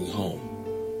was walking home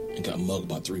and got mugged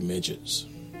by 3 midgets?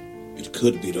 It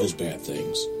could be those bad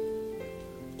things.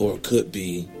 Or it could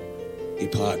be a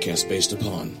podcast based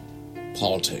upon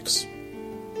politics,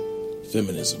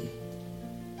 feminism,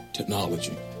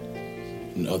 technology,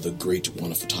 and other great,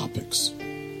 wonderful topics.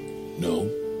 No,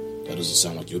 that doesn't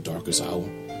sound like your darkest hour.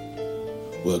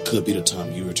 Well, it could be the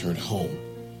time you returned home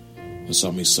and saw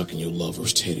me sucking your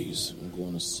lover's titties. I'm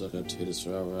going to suck her titties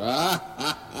forever.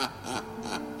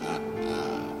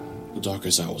 The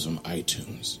darkest hours on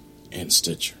iTunes and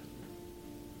Stitcher,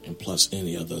 and plus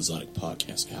any other exotic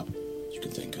podcast app you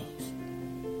can think of.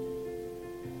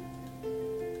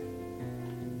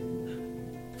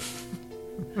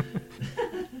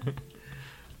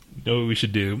 You know what we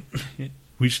should do?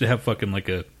 We should have fucking like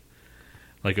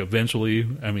eventually,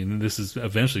 I mean, this is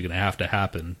eventually going to have to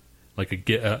happen. like a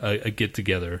get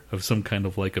together of some kind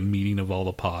of like a meeting of all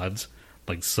the pods,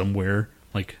 like somewhere.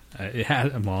 Like it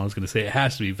has. Well, I was going to say it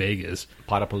has to be Vegas.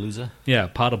 Potapalooza. Yeah,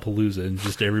 Potapalooza, and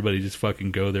just everybody just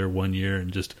fucking go there one year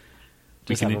and just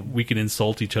we can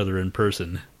insult each other in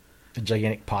person. A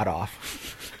gigantic pot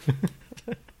off.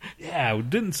 Yeah,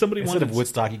 didn't somebody Instead want of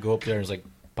Woodstock, you go up there and it's like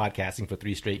podcasting for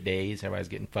 3 straight days. Everybody's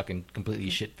getting fucking completely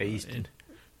shit faced. And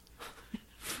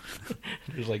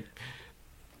there's like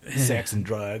sex and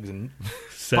drugs and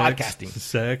podcasting.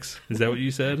 Sex? Is that what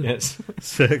you said? Yes.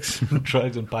 Sex,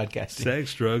 drugs, and podcasting.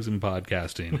 Sex, drugs, and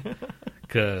podcasting.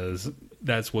 Because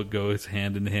that's what goes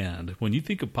hand in hand. When you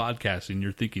think of podcasting,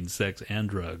 you're thinking sex and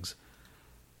drugs.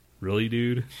 Really,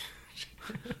 dude?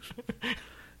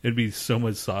 It'd be so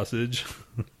much sausage.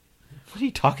 What are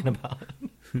you talking about?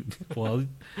 Well,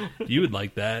 you would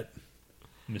like that,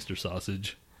 Mr.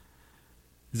 Sausage.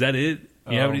 Is that it?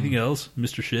 You have anything else,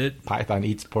 Mr. Shit? Python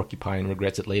eats porcupine,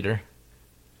 regrets it later.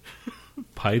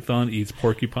 Python eats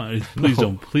porcupine.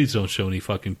 Please don't show any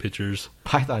fucking pictures.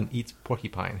 Python eats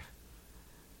porcupine.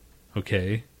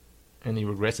 Okay. And he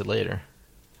regrets it later.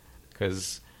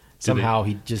 Because somehow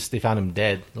they found him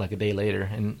dead like a day later.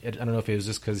 And I don't know if it was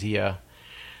just because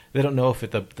they don't know if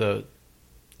the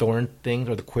thorn thing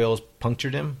or the quills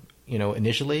punctured him,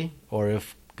 initially, or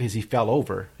if because he fell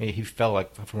over. He fell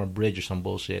like from a bridge or some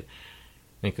bullshit.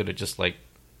 And he could have just like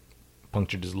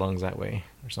punctured his lungs that way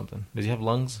or something. Does he have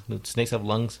lungs? Do snakes have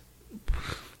lungs?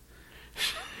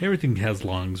 Everything has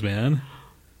lungs, man.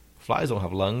 Flies don't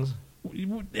have lungs.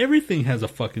 Everything has a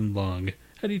fucking lung.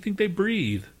 How do you think they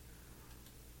breathe?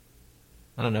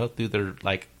 I don't know, through their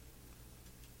like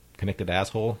connected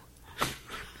asshole.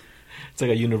 It's like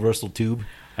a universal tube.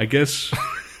 I guess.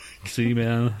 See,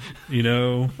 man,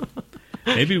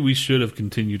 maybe we should have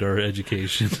continued our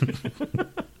education.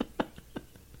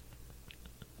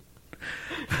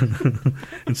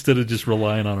 Instead of just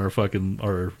relying on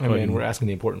I mean, we're asking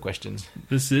the important questions.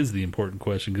 This is the important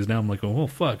question, because now I'm like, oh,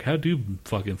 fuck, how do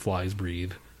fucking flies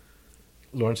breathe?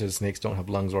 Lauren says snakes don't have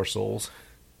lungs or souls.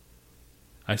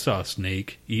 I saw a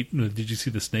snake eat. Did you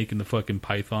see the snake and the fucking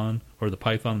python? Or the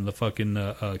python and the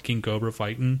fucking king cobra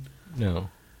fighting? No.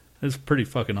 It's pretty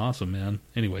fucking awesome, man.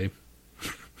 Anyway.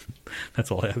 That's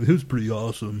all I have. It was pretty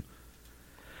awesome.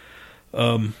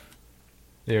 There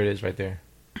it is right there.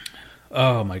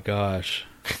 Oh my gosh!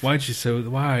 Why,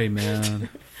 man?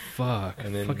 Fuck!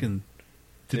 And then fucking.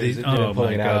 Oh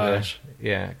my gosh!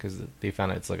 Yeah, because they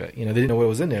found out it's like they didn't know what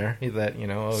was in there. That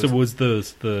So was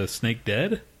the snake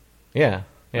dead? Yeah,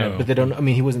 Oh. But they don't. I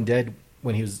mean, he wasn't dead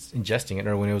when he was ingesting it,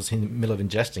 or when he was in the middle of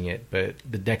ingesting it. But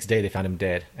the next day they found him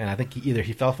dead, and I think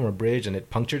he fell from a bridge and it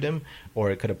punctured him,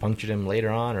 or it could have punctured him later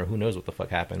on, or who knows what the fuck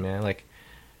happened, man. Like.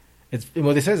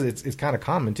 They says it's kind of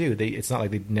common too. It's not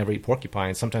like they never eat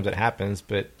porcupines. Sometimes it happens,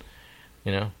 but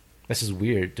this is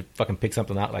weird to fucking pick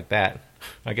something out like that.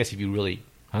 I guess if you're really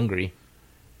hungry.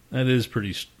 That is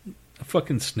pretty.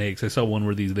 Fucking snakes. I saw one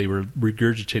where they were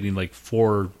regurgitating like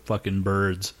 4 fucking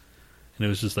birds, and it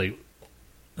was just like,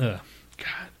 God.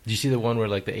 Did you see the one where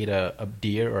like they ate a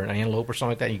deer or an antelope or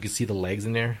something like that? And you could see the legs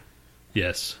in there.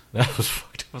 Yes, that was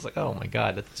fucked. I was like, oh my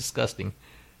god, that's disgusting.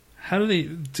 How do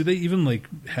they even like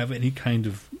have any kind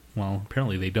of, well,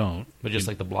 apparently they don't. But just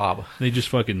like the blob. They just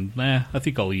fucking, I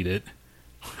think I'll eat it.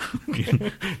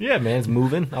 Yeah, man, it's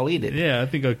moving. I'll eat it. Yeah, I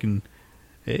think I can.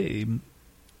 Hey,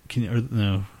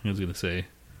 no, I was going to say,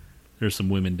 there's some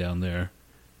women down there,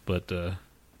 but.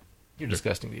 You're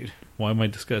disgusting, dude. Why am I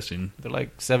disgusting? They're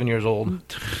like 7 years old.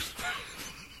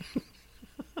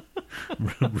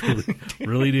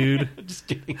 Really, dude? Just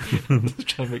kidding. Just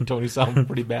trying to make Tony sound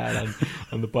pretty bad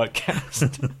on the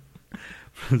podcast.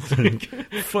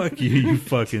 Fuck you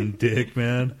fucking dick,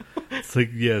 man. It's like,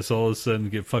 yes, all of a sudden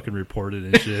get fucking reported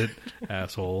and shit,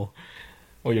 asshole.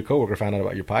 Well, your coworker found out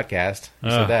about your podcast.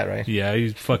 You said that, right? Yeah, he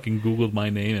fucking Googled my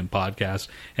name and podcast,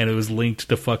 and it was linked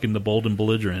to fucking the Bold and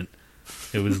Belligerent.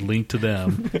 It was linked to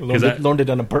them. Lauren did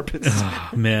it on purpose.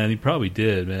 Oh, man, he probably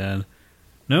did, man.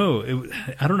 No,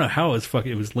 I don't know how it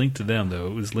was linked to them, though.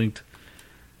 It was linked.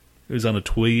 It was on a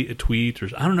tweet, or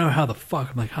I don't know how the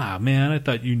fuck. I'm like, man, I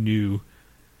thought you knew.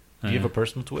 Do you have a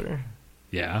personal Twitter?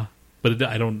 Yeah, but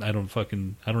I don't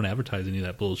advertise any of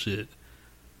that bullshit.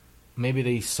 Maybe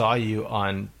they saw you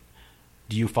on.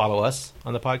 Do you follow us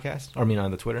on the podcast? Or I mean,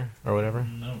 on the Twitter or whatever?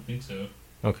 I don't think so.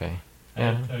 Okay.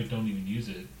 Yeah. I don't even use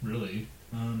it, really.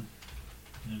 I'm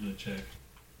gonna check.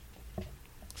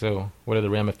 So, what are the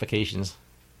ramifications?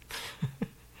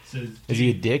 Says, is he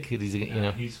a dick?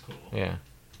 He's cool. Yeah.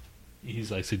 He's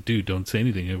like, said, dude, don't say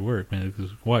anything at work, man.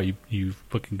 Because why you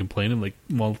fucking complaining? Like,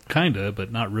 well, kinda,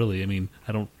 but not really. I mean,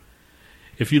 I don't.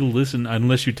 if you listen,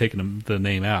 unless you're taking the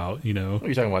name out, you know.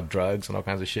 You're talking about drugs and all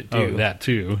kinds of shit, too. Oh, that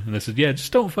too. And I said, yeah,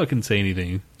 just don't fucking say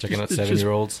anything. Checking Just- out it's just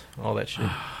 7-year-olds, all that shit.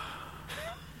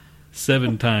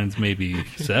 7 times maybe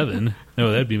 7.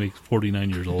 No, that'd be make 49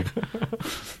 years old.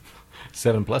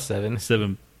 7 plus 7.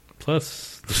 7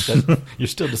 plus You're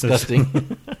still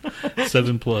disgusting.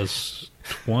 7 plus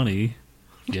 20.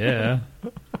 Yeah.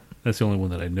 That's the only one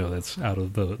that I know that's out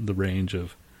of the range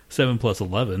of 7 plus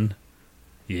 11.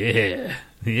 Yeah.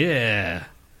 Yeah.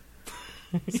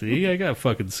 See, I got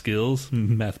fucking skills,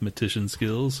 mathematician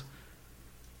skills.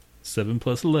 7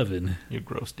 plus 11. You're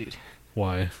gross, dude.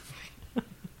 Why?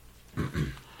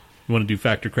 You want to do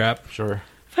fact or crap? Sure.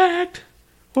 Fact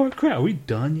or crap? Are we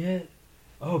done yet?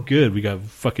 Oh, good. We got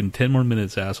fucking 10 more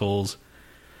minutes, assholes.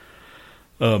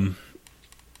 Guys,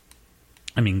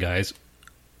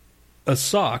 a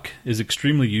sock is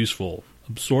extremely useful,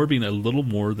 absorbing a little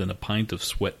more than a pint of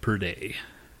sweat per day.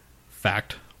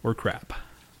 Fact or crap?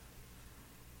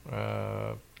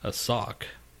 A sock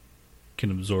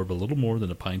can absorb a little more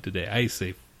than a pint a day. I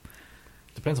say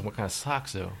Depends on what kind of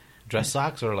socks, though. Dress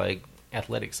socks or, like,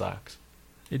 athletic socks?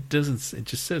 it doesn't. It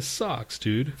just says socks,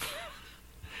 dude.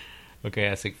 Okay,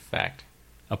 I say fact.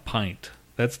 A pint.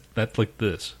 That's like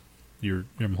this.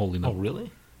 I'm holding up. Oh,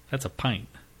 really? That's a pint.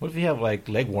 What if you have, like,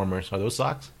 leg warmers? Are those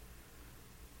socks?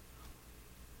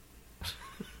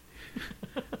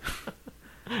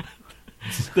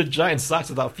 They're giant socks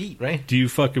without feet, right? Do you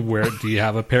fucking wear? Do you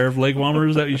have a pair of leg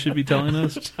warmers that you should be telling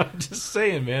us? I'm just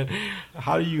saying, man.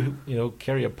 How do you,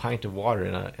 carry a pint of water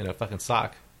in a fucking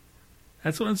sock?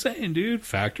 That's what I'm saying, dude.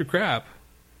 Fact or crap?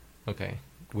 Okay.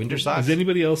 Winter socks? Is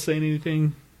anybody else saying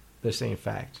anything? They're saying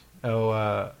fact.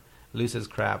 Oh, Lou says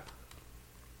crap.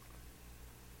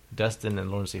 Dustin and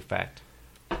Lauren say fact.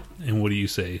 And what do you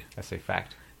say? I say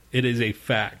fact. It is a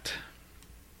fact.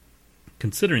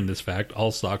 Considering this fact,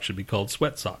 all socks should be called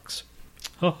sweat socks.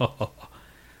 I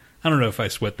don't know if I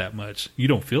sweat that much. You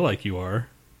don't feel like you are.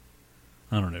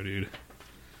 I don't know, dude.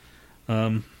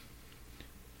 That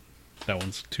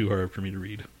one's too hard for me to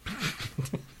read.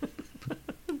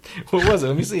 What was it?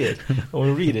 Let me see it. I want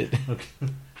to read it. Okay.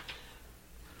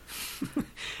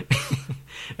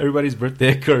 Everybody's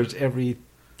birthday occurs every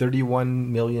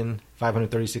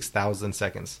 31,536,000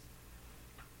 seconds.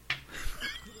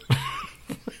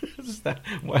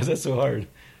 Why is that so hard?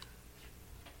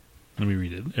 Let me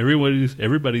read it.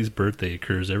 Everybody's birthday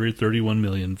occurs every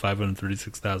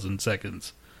 31,536,000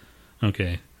 seconds.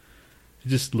 Okay. It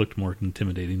just looked more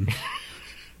intimidating.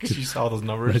 Because you saw those I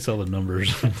numbers. saw the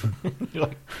numbers. You're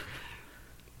like,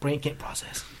 brain can't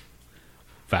process.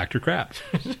 Fact or crap?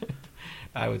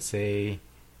 I would say,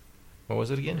 what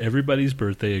was it again? Everybody's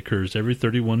birthday occurs every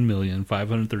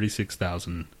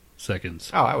 31,536,000 seconds.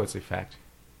 Oh, I would say fact.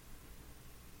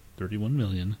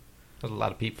 31,536,000 That's a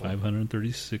lot of people.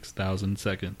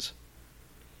 seconds.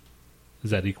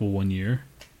 Does that equal 1 year?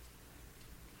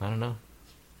 I don't know.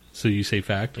 So you say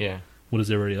fact? Yeah. What does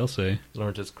everybody else say?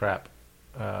 Lauren says crap.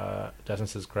 Justin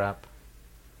says crap.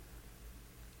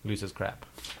 Lou says crap.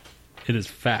 It is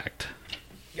fact.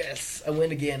 Yes, I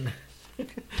win again.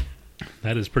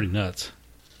 That is pretty nuts.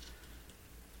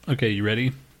 Okay, you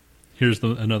ready? Here's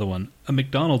another one. A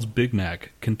McDonald's Big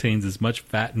Mac contains as much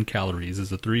fat and calories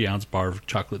as a 3-ounce bar of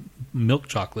milk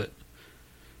chocolate.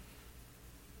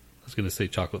 I was going to say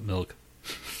chocolate milk.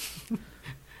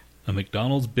 A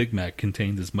McDonald's Big Mac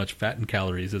contains as much fat and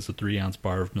calories as a 3-ounce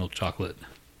bar of milk chocolate.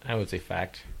 I would say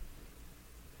fact.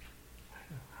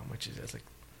 How much is that? It's like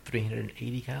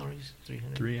 380 calories?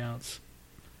 300?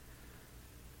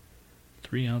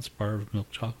 3-ounce bar of milk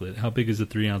chocolate. How big is a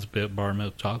 3-ounce bar of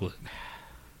milk chocolate?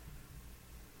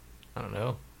 I don't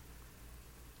know.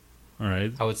 All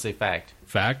right. I would say fact.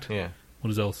 Fact? Yeah. What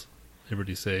does else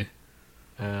everybody say?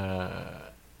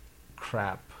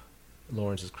 Crap.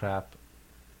 Lauren says crap.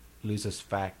 Lou says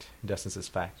fact. Dustin says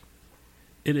fact.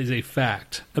 It is a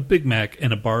fact. A Big Mac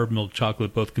and a bar of milk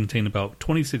chocolate both contain about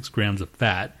 26 grams of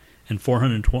fat and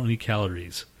 420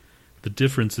 calories. The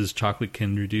difference is chocolate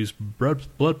can reduce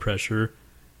blood pressure.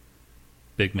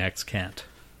 Big Macs can't.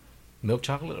 Milk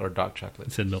chocolate or dark It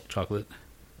chocolate? said milk chocolate.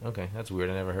 Okay, that's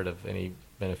weird. I never heard of any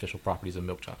beneficial properties of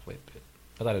milk chocolate.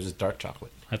 I thought it was just dark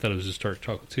chocolate. I thought it was just dark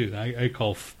chocolate too. I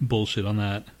call bullshit on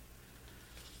that.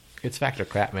 It's fact or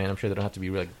crap, man. I'm sure they don't have to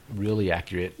be really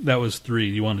accurate. That was 3.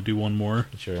 You want to do one more?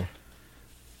 Sure.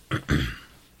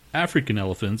 African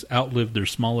elephants outlive their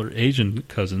smaller Asian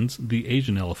cousins, the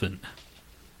Asian elephant.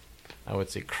 I would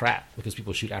say crap because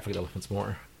people shoot African elephants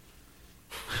more.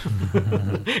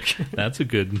 That's a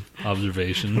good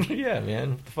observation. Yeah,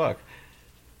 man. What the fuck?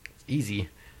 It's easy.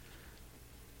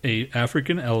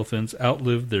 African elephants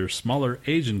outlive their smaller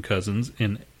Asian cousins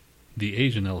in The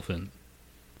Asian elephant.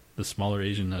 The smaller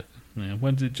Asian...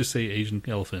 when did it just say Asian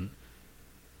elephant?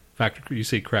 Factor, you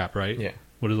say crap, right? Yeah.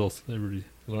 What is else? Everybody...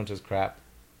 Lauren says crap.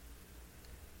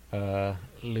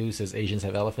 Lou says Asians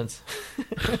have elephants.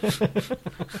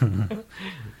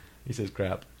 He says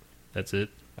crap. That's it.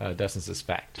 Dustin says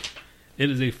fact. It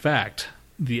is a fact.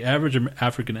 The average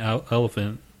African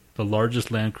elephant, the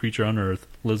largest land creature on Earth,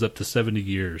 lives up to 70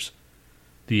 years.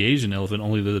 The Asian elephant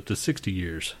only lives up to 60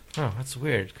 years. Oh, that's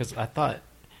weird, because I thought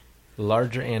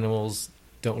larger animals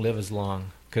don't live as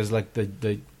long. Because, like,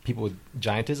 the people with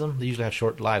giantism, they usually have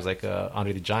short lives, like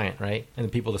Andre the Giant, right?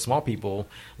 And the small people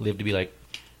live to be, like,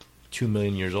 2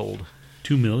 million years old.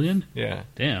 2 million? Yeah.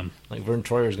 Damn. Like, Vern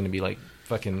Troyer is going to be, like,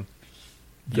 fucking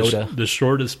Yoda. The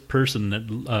shortest person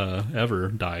that ever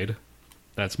died.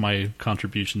 That's my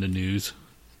contribution to news.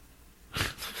 I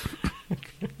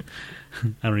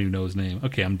don't even know his name.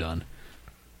 Okay, I'm done.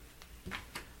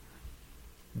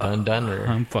 Done, or...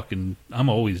 I'm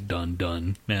always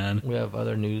done, man. We have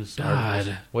other news.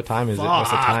 God. What time is it? What's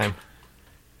the time?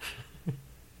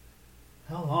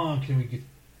 How long can we get...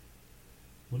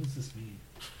 What does this mean?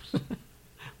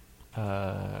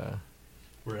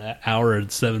 We're at hour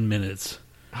and 7 minutes.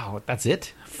 Oh, that's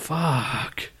it?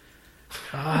 Fuck.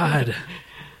 God.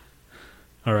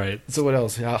 All right. So what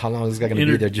else? How long is this guy going to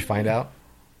be there? Did you find out?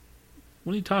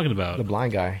 What are you talking about? The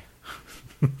blind guy.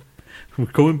 We're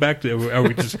going back to... Are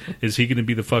we just? Is he going to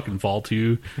be the fucking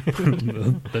Valtu?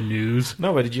 the news?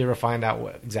 No, but did you ever find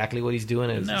out exactly what he's doing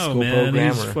in his school man,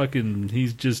 program?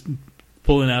 He's just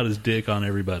pulling out his dick on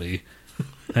everybody.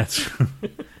 That's...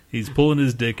 He's pulling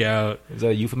his dick out. Is that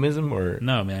a euphemism, or...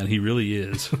 No, man, he really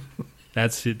is.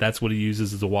 That's it. That's what he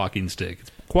uses as a walking stick.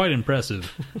 It's quite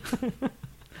impressive.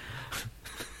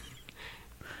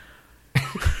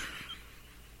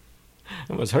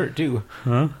 It must hurt, too.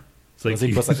 Huh? It's like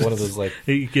he puts like one of those, like...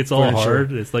 He gets all furniture.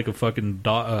 hard. It's like a fucking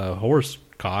horse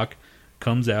cock.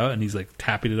 Comes out, and he's like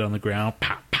tapping it on the ground.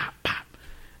 Pop, pop, pop.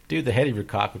 Dude, the head of your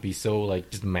cock would be so, like,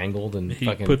 just mangled and He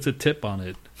fucking... puts a tip on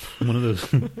it. One of those...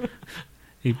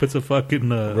 He puts a fucking...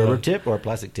 rubber tip or a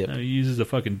plastic tip? He uses a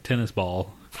fucking tennis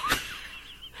ball.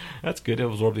 That's good.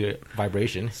 It'll absorb the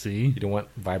vibration. See? You don't want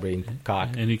vibrating cock.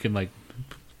 And he can, like,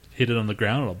 hit it on the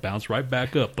ground. It'll bounce right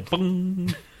back up.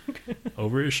 Ba-boom.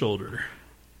 Over his shoulder.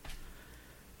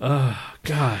 Oh,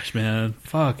 gosh, man.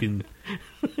 Fucking...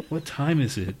 What time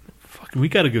is it? Fucking... We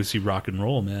gotta go see rock and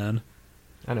roll, man.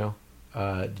 I know.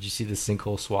 Did you see the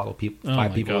sinkhole swallow Oh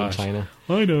five my people gosh. in China?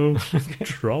 I know.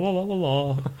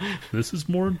 Tra-la-la-la-la. This is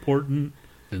more important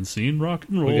than seeing rock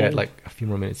and roll. We got like a few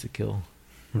more minutes to kill.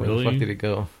 Where Really? the fuck did it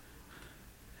go?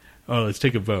 Oh, let's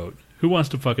take a vote. Who wants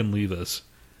to fucking leave us?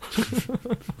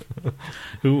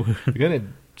 Who? You're gonna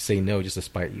say no just to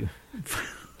spite you.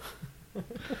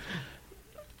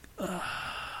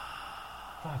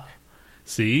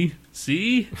 See?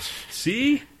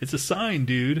 It's a sign,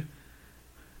 dude.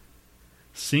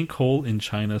 Sinkhole in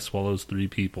China swallows 3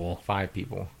 people. 5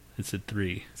 people. It's at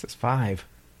 3. It says 5.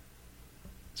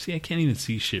 See, I can't even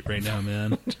see shit right now,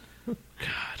 man.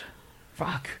 God.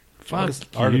 Fuck Fuck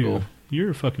article. you.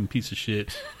 You're a fucking piece of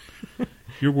shit.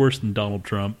 You're worse than Donald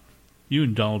Trump. You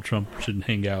and Donald Trump shouldn't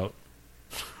hang out.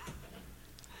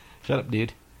 Shut up,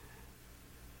 dude.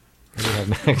 What do we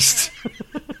have next?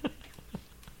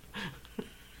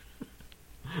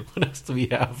 What else do we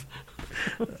have?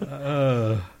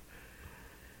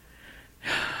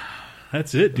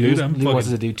 That's it, dude. Lou wants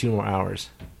us to do 2 more hours.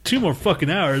 2 more fucking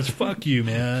hours. Fuck you,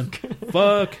 man.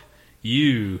 Fuck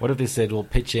you. What if they said we'll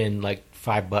pitch in like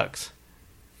 $5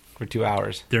 for 2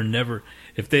 hours? They're never...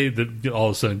 If they all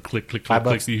of a sudden click,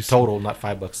 $5 these total, not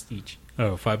 $5 each.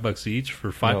 Oh, $5 each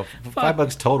for 5. No,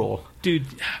 $5 total. Dude,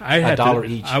 I $1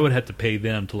 each. I would have to pay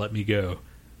them to let me go.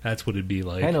 That's what it'd be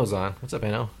like. Hanno's on. What's up,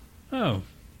 Hanno? Oh,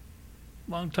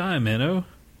 long time, Hanno.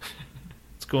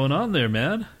 What's going on there,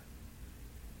 man?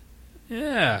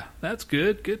 Yeah, that's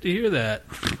good. Good to hear that.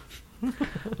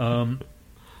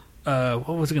 What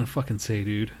was I gonna fucking say,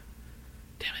 dude?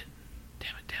 Damn it.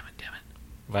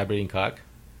 Vibrating cock.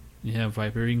 Yeah,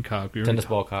 vibrating cock. Tennis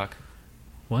ball cock.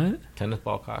 What? Tennis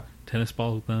ball cock. Tennis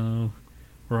ball? No.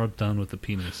 We're all done with the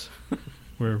penis.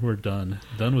 We're done.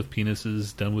 Done with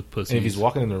penises. Done with pussies. And if he's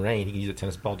walking in the rain, he can use a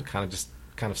tennis ball to kind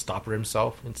of stopper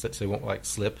himself instead, so he won't like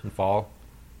slip and fall.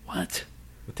 What?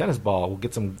 The tennis ball will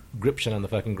get some grip shit on the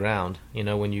fucking ground. You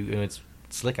know when it's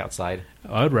slick outside.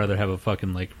 I'd rather have a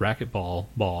fucking like racquetball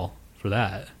ball for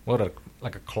that. What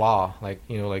like a claw, like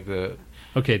like the.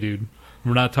 Okay, dude.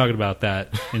 We're not talking about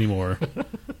that anymore.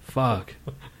 Fuck.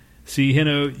 See,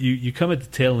 you come at the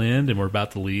tail end and we're about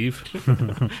to leave.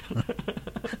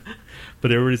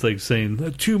 But everybody's like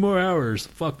saying 2 more hours.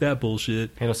 Fuck that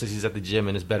bullshit. Hano says he's at the gym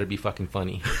and it's better be fucking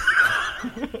funny.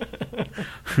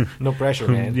 No pressure,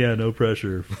 man. Yeah, no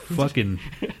pressure. Fucking,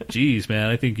 jeez, man.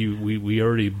 I think we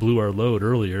already blew our load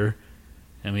earlier.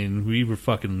 I mean, we were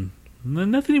fucking.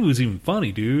 Nothing was even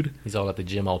funny, dude. He's all at the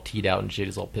gym, all teed out and shit.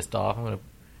 He's all pissed off. I'm gonna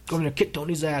go in there, kick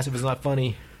Tony's ass if it's not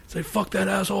funny. Say, fuck that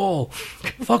asshole.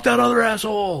 Fuck that other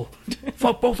asshole.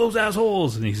 Fuck both those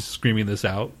assholes. And he's screaming this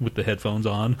out with the headphones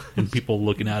on and people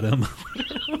looking at him.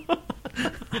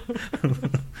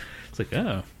 It's like,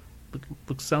 oh,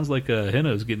 look, sounds like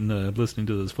Henna's getting listening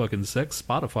to those fucking sex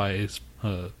Spotify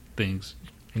things.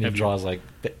 And he draws like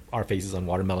our faces on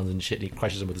watermelons and shit, and he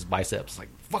crushes them with his biceps. Like,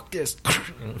 fuck this.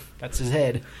 That's his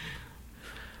head.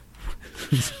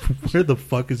 Where the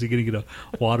fuck is he going to get a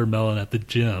watermelon at the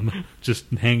gym? Just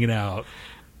hanging out.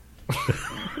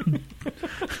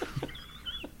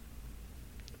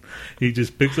 He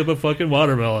just picks up a fucking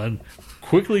watermelon,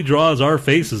 quickly draws our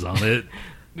faces on it.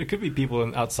 There could be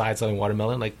people outside selling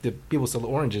watermelon, like the people sell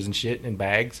oranges and shit in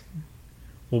bags.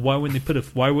 Well, why wouldn't he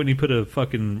put a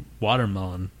fucking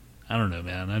watermelon? I don't know,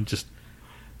 man. I'm just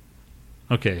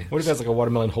okay. What if that's like a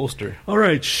watermelon holster? All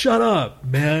right, shut up,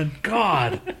 man.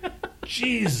 God,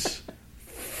 jeez,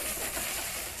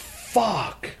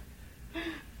 fuck.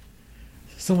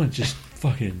 Someone just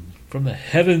fucking from the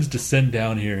heavens descend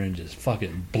down here and just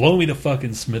fucking blow me to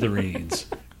fucking smithereens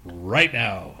right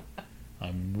now.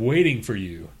 I'm waiting for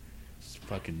you. It's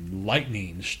fucking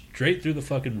lightning straight through the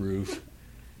fucking roof.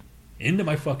 Into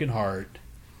my fucking heart.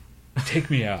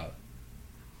 Take me out.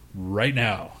 Right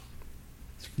now.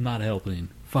 It's not helping.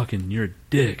 Fucking, you're a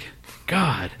dick.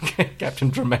 God. Captain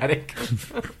Dramatic.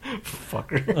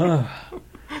 Fucker.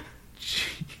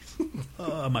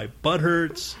 Jeez. My butt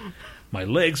hurts. My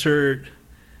legs hurt.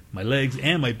 My legs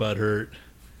and my butt hurt.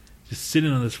 Just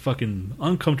sitting on this fucking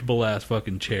uncomfortable ass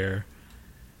fucking chair.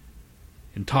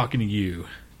 And talking to you.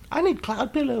 I need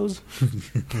cloud pillows.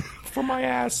 For my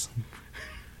ass.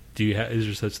 Is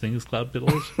there such thing as cloud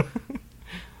pillows?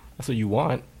 That's what you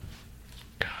want.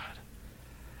 God.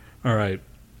 All right.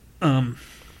 Are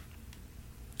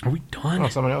we done? Oh,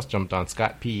 someone else jumped on.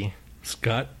 Scott P.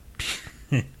 Scott P.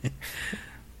 I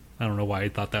don't know why I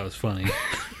thought that was funny.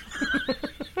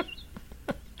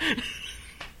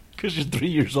 Because you're 3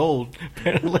 years old,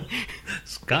 apparently.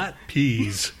 Scott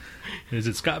P's. Is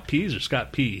it Scott P's or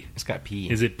Scott P? Scott P.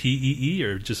 Is it P-E-E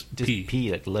or just P?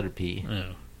 P, like the letter P.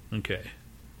 Oh, okay.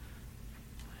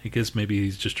 I guess maybe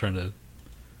he's just trying to...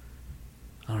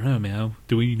 I don't know, man.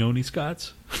 Do we know any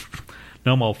Scotts?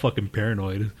 Now I'm all fucking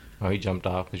paranoid. Oh, he jumped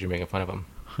off because you're making fun of him.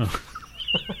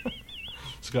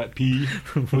 Scott P.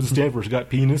 What does it stand for? Scott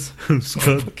Penis?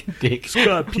 Scott, fucking dick.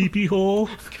 Scott Pee-Pee Hole?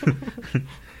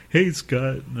 Hey,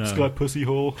 Scott. No. Scott Pussy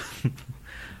Hole.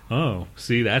 Oh,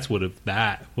 see, that would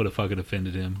have fucking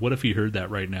offended him. What if he heard that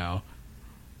right now?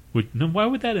 Why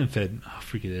would that offend? Oh,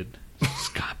 forget it.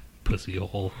 Scott Pussy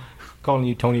Hole. Calling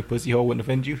you Tony Pussy Hole wouldn't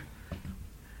offend you?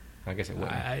 I guess it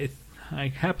wouldn't. I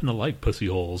happen to like pussy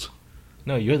holes.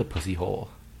 No, you're the Pussy Hole.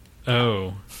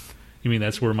 Oh. You mean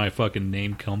that's where my fucking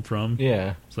name come from?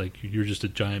 Yeah. It's like, you're just a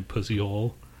giant pussy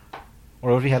hole?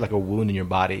 Or if you had like a wound in your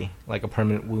body, like a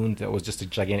permanent wound that was just a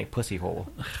gigantic pussy hole.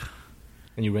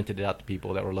 And you rented it out to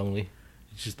people that were lonely.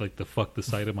 It's just like the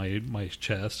side of my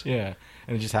chest. Yeah.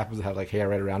 And it just happens to have like hair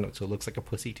right around it so it looks like a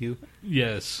pussy too.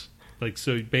 Yes. Like,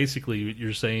 so basically what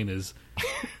you're saying is...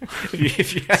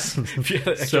 if you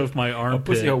had so if my armpit... a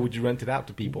pussy hole, would you rent it out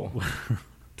to people?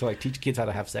 To like teach kids how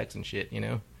to have sex and shit, you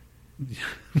know?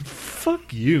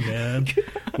 Fuck you, man.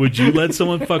 Would you let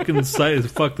someone fucking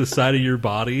fuck the side of your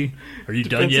body? Are you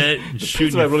done yet? Depends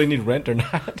if I really need rent or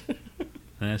not.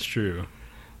 That's true.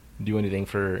 Do anything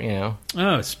for, you know...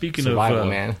 Oh, speaking survival, of...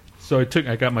 man. So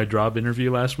I got my job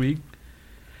interview last week.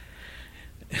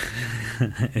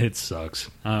 It sucks.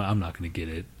 I'm not going to get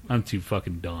it. I'm too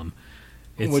fucking dumb.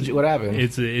 What happened?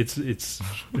 It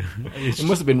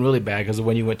must have been really bad because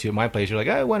when you went to my place, you're like,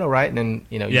 oh, it went all right, and then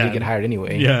you didn't get hired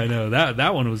anyway. Yeah, I know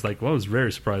that one was like, well, I was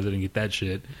very surprised I didn't get that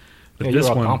shit. But this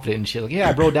you were all confident and shit. Like, yeah,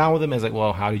 I bro down with him. I was like,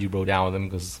 well, how did you bro down with him?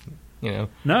 Because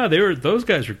No, those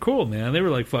guys were cool, man. They were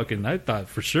like fucking. I thought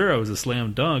for sure I was a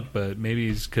slam dunk, but maybe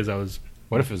it's because I was.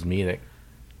 What if it was me that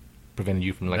prevented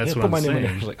you from like? That's put what my I'm name in saying.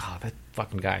 there. I was like, oh, that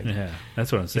fucking guy. Yeah,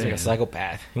 that's what I'm saying. He's like a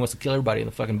psychopath. He wants to kill everybody in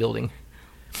the fucking building.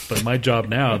 But my job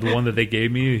now, the one that they gave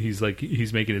me, he's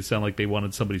making it sound like they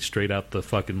wanted somebody straight out the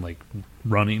fucking like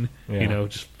running,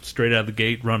 just straight out of the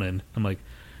gate running. I'm like,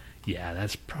 yeah,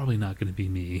 that's probably not going to be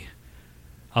me.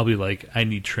 I'll be like, I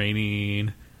need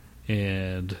training,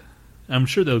 and I'm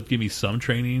sure they'll give me some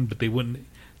training, but they wouldn't.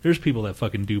 There's people that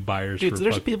fucking do buyers. Dude,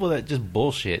 there's people that just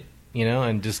bullshit.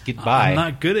 and just get by. I'm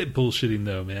not good at bullshitting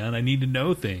though, man. I need to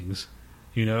know things,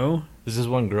 This is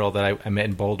one girl that I met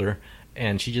in Boulder,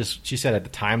 and she said at the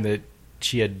time that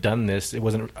she had done this, it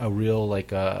wasn't a real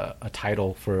like a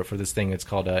title for this thing. It's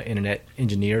called internet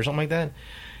engineer or something like that.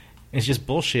 And she just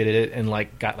bullshitted it and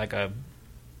like got like a,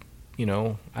 I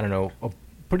don't know, a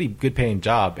pretty good paying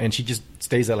job. And she just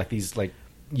stays at like these like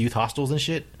youth hostels and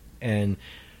shit, and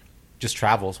just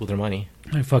travels with her money.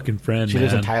 My fucking friend, She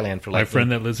lives in Thailand for like my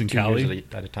friend that lives in 2 years Cali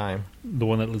at a time. The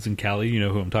one that lives in Cali, you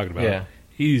know who I'm talking about. Yeah.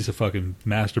 He's a fucking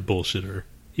master bullshitter.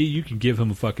 You can give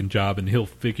him a fucking job and he'll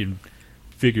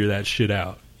figure that shit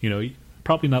out.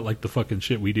 Probably not like the fucking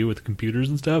shit we do with computers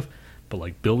and stuff, but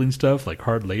like building stuff, like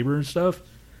hard labor and stuff,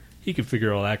 he can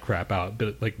figure all that crap out.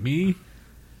 But like me,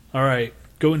 all right,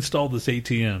 go install this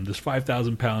ATM, this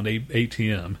 5,000 pound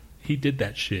ATM. He did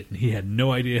that shit and he had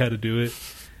no idea how to do it.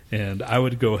 And I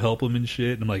would go help him and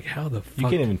shit. And I'm like, how the fuck? You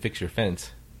can't even fix your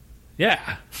fence.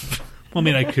 Yeah. Well, I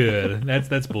mean, I could.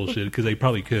 That's bullshit because I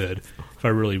probably could if I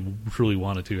really, truly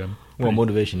wanted to. Well,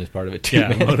 motivation is part of it too. Yeah,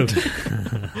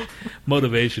 man.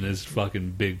 Motivation is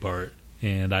fucking big part,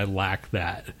 and I lack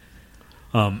that.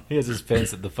 He has this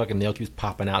fence that the fucking nail keeps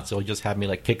popping out, so he'll just have me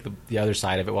like kick the other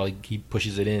side of it while he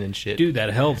pushes it in and shit. Dude,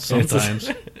 that helps sometimes.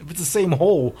 It's the same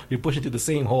hole. You push it through the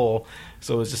same hole,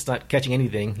 so it's just not catching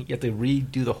anything. You have to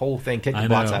redo the whole thing, take the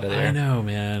blocks out of there. I know,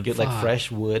 man. Get like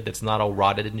fresh wood that's not all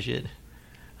rotted and shit.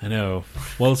 I know.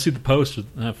 Well, let's see the post.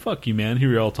 Fuck you, man. Here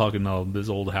we are all talking about this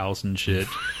old house and shit.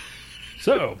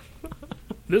 So,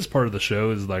 this part of the show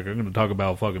is like, I'm going to talk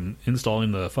about fucking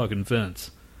installing the fucking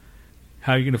fence.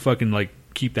 How are you going to fucking like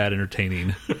keep that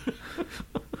entertaining?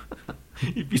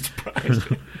 You'd be surprised.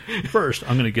 First,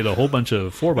 I'm going to get a whole bunch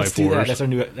of 4x4s. Let's do that. That's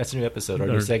a new episode, our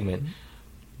new segment.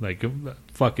 Like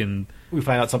fucking, we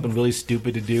find out something really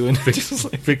stupid to do and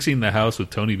fixing the house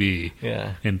with Tony B.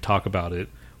 Yeah, and talk about it.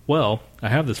 Well, I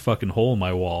have this fucking hole in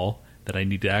my wall that I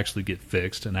need to actually get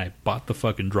fixed, and I bought the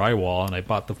fucking drywall and I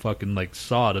bought the fucking like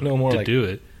saw to do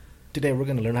it. Today we're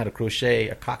going to learn how to crochet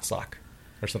a cock sock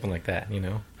or something like that.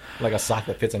 Like a sock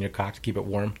that fits on your cock to keep it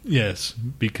warm. Yes,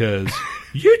 because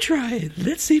you try it.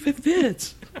 Let's see if it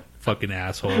fits. Fucking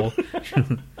asshole.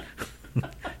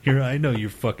 Here, I know your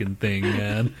fucking thing,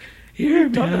 man. Here,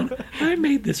 man, I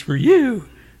made this for you.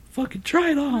 Fucking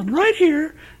try it on right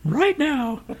here, right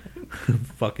now.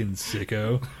 Fucking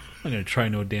sicko. I'm going to try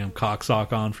no damn cock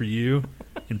sock on for you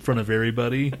in front of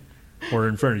everybody, or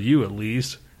in front of you at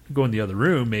least. Go in the other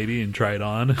room maybe and try it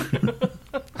on.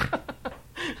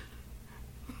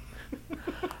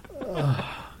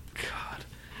 Oh, God.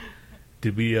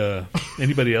 Did we,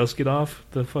 anybody else get off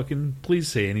the fucking, please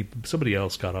say somebody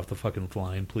else got off the fucking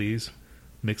line, please.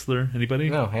 Mixler, anybody?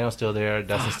 No, Hannah's still there,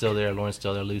 Dustin's still there, Lauren's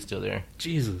still there, Lou's still there.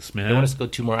 Jesus, man. They want us to go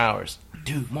 2 more hours.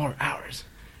 2 more hours.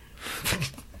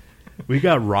 We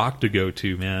got rock to go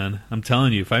to, man. I'm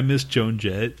telling you, if I miss Joan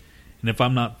Jett, and if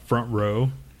I'm not front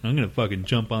row, I'm going to fucking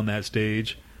jump on that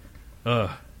stage.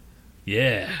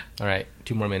 Yeah. All right,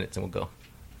 2 more minutes and we'll go.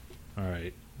 All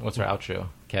right. What's our outro?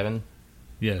 Kevin?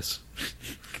 Yes.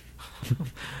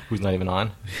 Who's not even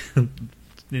on?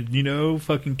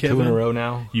 Fucking Kevin. 2 in a row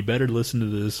now? You better listen to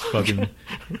this fucking...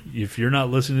 If you're not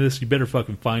listening to this, you better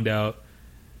fucking find out.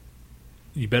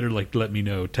 You better, like, let me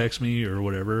know. Text me or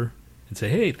whatever and say,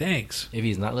 hey, thanks. If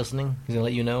he's not listening, he's going to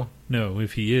let you know? No,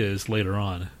 if he is, later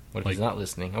on. What if he's not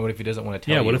listening? Or what if he doesn't want to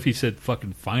tell you? Yeah, what if he said,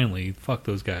 fucking finally, fuck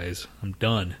those guys. I'm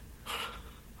done.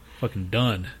 Fucking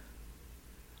done.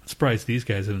 I'm surprised these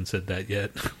guys haven't said that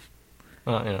yet.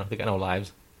 They got no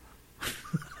lives.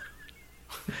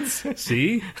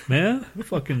 See? Man,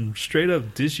 fucking straight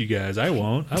up dish you guys. I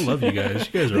won't. I love you guys.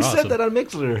 You guys are awesome. He said that on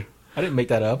Mixler. I didn't make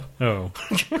that up. Oh.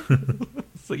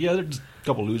 It's like, yeah, they're just a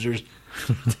couple losers.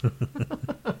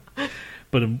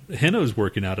 But Heno's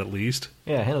working out at least.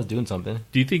 Yeah, Heno's doing something.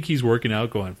 Do you think he's working out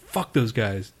going, fuck those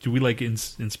guys? Do we, like,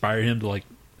 inspire him to, like...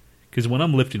 Because when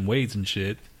I'm lifting weights and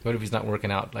shit... What if he's not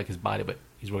working out, like, his body, but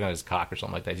he's working out his cock or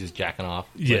something like that? He's just jacking off.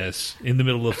 Yes, in the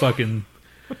middle of fucking...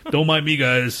 Don't mind me,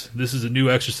 guys. This is a new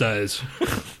exercise.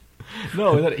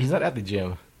 No, he's not at the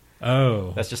gym.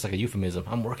 Oh. That's just like a euphemism.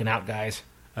 I'm working out, guys.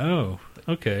 Oh,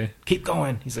 okay. Keep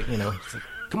going. He's like,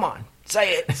 come on,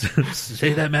 say it.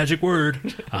 Say that magic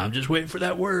word. I'm just waiting for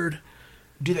that word.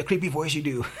 Do that creepy voice you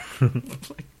do.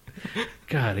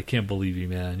 God, I can't believe you,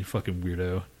 man. You fucking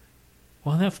weirdo.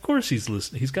 Well, of course he's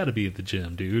listening. He's got to be at the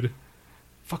gym, dude.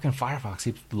 Fucking Firefox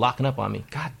keeps locking up on me.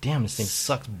 God damn, this thing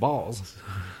sucks balls.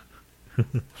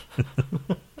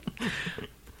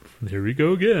 There we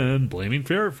go again, blaming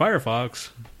Firefox.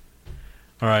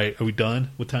 All right, are we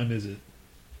done? What time is it?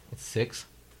 It's 6.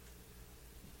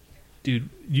 Dude,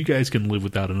 you guys can live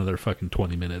without another fucking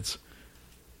 20 minutes.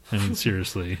 I mean,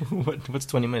 seriously. What's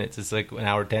 20 minutes? It's like an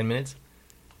hour 10 minutes.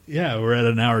 Yeah, we're at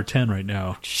an hour 10 right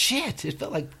now. Shit! It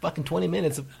felt like fucking 20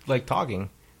 minutes of like talking.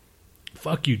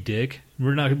 Fuck you, Dick.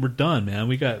 We're done, man.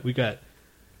 We got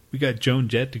Joan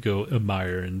Jett to go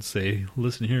admire and say,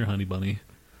 "Listen here, honey bunny."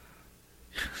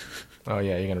 Oh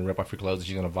yeah, you're gonna rip off your clothes and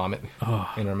she's gonna vomit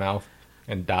Oh. in her mouth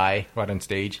and die right on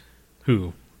stage.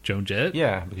 Who? Joan Jett?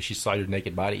 Yeah, because she saw your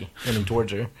naked body running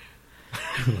towards her.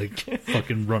 Like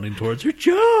fucking running towards her.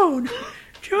 Joan,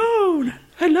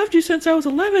 I loved you since I was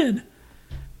 11,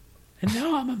 and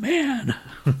now I'm a man.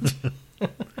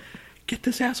 Get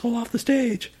this asshole off the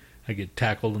stage. I get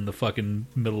tackled in the fucking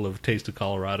middle of Taste of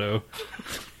Colorado.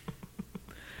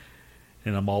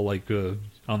 And I'm all like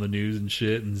on the news and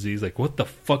shit, and Z's like, "What the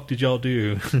fuck did y'all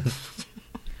do?"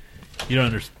 You don't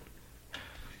understand.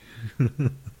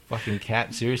 Fucking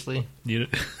cat, seriously? You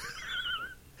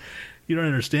don't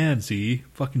understand, Z.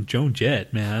 Fucking Joan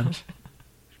Jett, man.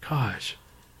 Gosh.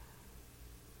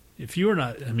 If you were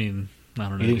not, I mean, I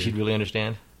don't know. You think dude. she'd really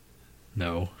understand?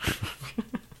 No.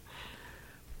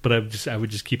 But I would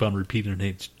just keep on repeating her name.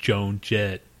 It's Joan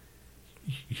Jett.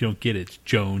 You don't get it. It's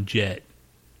Joan Jett.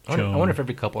 I wonder if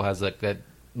every couple has like that,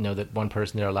 that one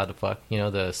person they're allowed to fuck,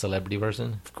 the celebrity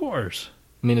person. Of course.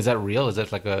 I mean, is that real? Is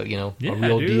that like a, a Yeah,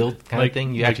 real dude. deal kind Like- of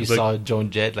thing? You like- actually saw Joan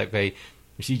Jett, like, hey,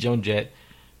 you see Joan Jett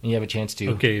and you have a chance to.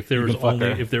 Okay, if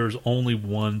you there was only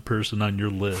one person on your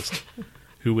list,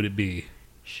 who would it be?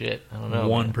 Shit, I don't know.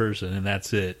 One man. person, and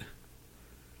that's it.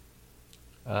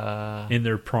 In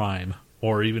their prime.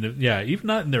 Or even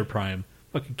not in their prime.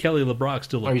 Fucking Kelly LeBrock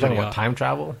still looked Are you talking pretty about hot. time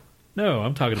travel? No,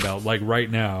 I'm talking about like right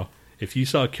now. If you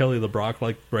saw Kelly LeBrock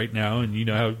like right now, and you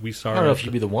know how we saw I her, don't know if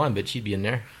she'd be the one, but she'd be in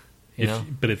there.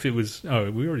 But if it was, we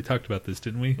already talked about this,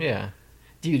 didn't we? Yeah.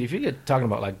 Dude, if you're talking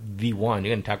about like the one,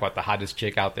 you're going to talk about the hottest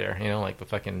chick out there, like the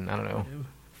fucking, I don't know.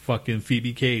 Fucking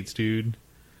Phoebe Cates, dude.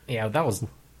 Yeah, that was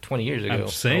 20 years ago. I'm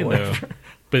just saying or though. whatever.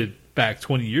 But back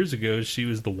 20 years ago, she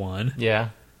was the one. Yeah.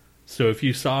 So if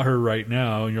you saw her right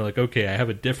now and you're like, okay, I have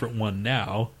a different one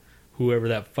now, whoever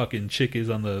that fucking chick is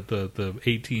on the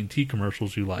AT&T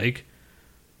commercials you like,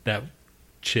 that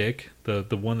chick, the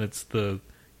one that's the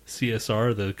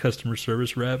CSR, the customer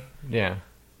service rep, Yeah.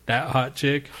 that hot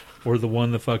chick, or the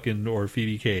one or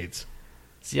Phoebe Cates.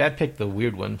 See, I'd pick the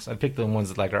weird ones. I'd pick the ones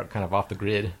that like are kind of off the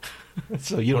grid.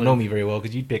 So you don't know me very well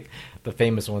because you'd pick the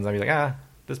famous ones. I'd be like,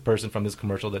 this person from this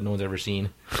commercial that no one's ever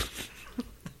seen.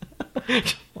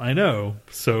 I know.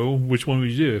 So which one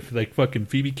would you do? If like fucking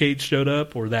Phoebe Cates showed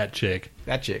up or that chick?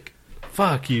 That chick.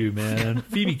 Fuck you, man.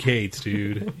 Phoebe Cates,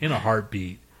 dude. In a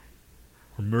heartbeat.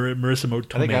 Or Marissa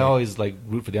Tomei. I think I always like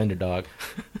root for the underdog.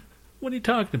 What are you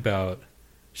talking about?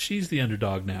 She's the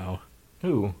underdog now.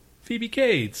 Who? Phoebe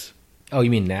Cates. Oh, you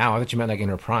mean now? I thought you meant like in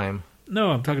her prime.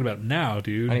 No, I'm talking about now,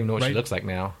 dude. I don't even know what she Right? looks like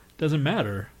now. Doesn't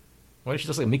matter. Why does she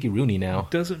look like Mickey Rooney now?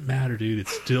 Doesn't matter, dude.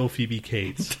 It's still Phoebe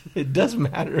Cates. It does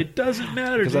matter. It doesn't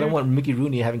matter, Because dude. I don't want Mickey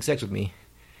Rooney having sex with me.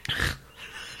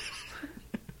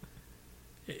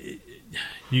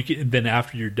 Then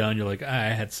after you're done, you're like, I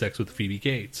had sex with Phoebe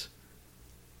Cates.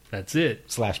 That's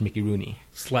it. / Mickey Rooney.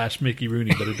 / Mickey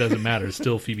Rooney, but it doesn't matter. It's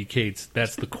still Phoebe Cates.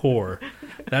 That's the core.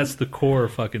 That's the core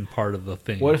fucking part of the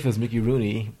thing. What if it was Mickey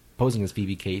Rooney posing as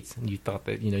Phoebe Cates and you thought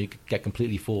that, you could get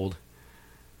completely fooled?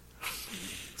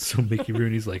 So Mickey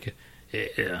Rooney's like,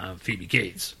 Phoebe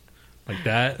Cates. Like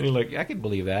that. And you're like, I could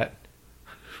believe that.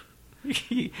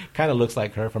 He kind of looks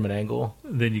like her from an angle.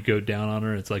 Then you go down on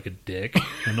her, it's like a dick.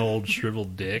 An old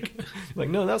shriveled dick. Like,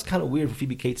 no, that was kind of weird for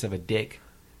Phoebe Cates to have a dick.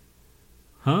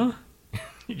 Huh?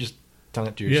 You just telling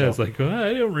it to Yeah, yourself. it's like, well,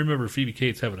 I don't remember Phoebe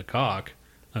Cates having a cock.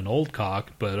 An old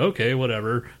cock, but okay,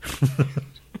 whatever.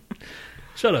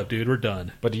 Shut up, dude. We're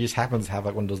done. But he just happens to have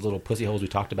like one of those little pussy holes we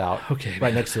talked about. Okay, Right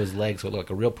man. next to his legs, so it looked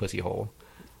like a real pussy hole.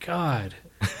 God.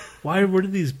 Where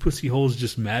did these pussy holes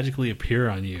just magically appear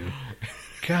on you?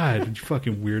 God, you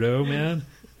fucking weirdo, man.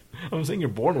 I'm saying you're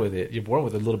born with it. You're born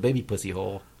with a little baby pussy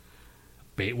hole.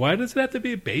 Why does it have to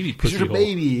be a baby Because pussy you're a hole?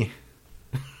 baby.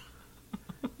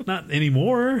 Not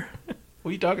anymore. What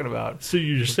are you talking about? So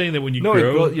you're just saying that when you No,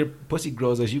 grow... your pussy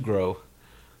grows as you grow.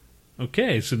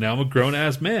 Okay, so now I'm a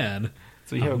grown-ass man.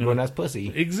 So you have a grown-ass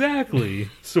pussy. Exactly.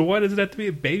 So why does it have to be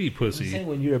a baby I'm pussy? saying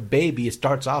when you're a baby, it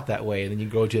starts off that way, and then you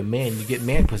grow to a man, you get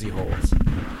man pussy holes.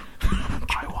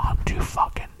 I want to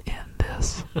fucking end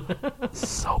this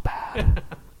so bad.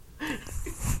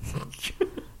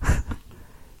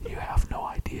 You have no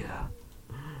idea.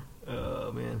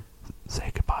 Oh, man.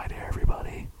 Say goodbye to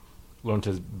everybody. Learn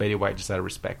to Betty White just out of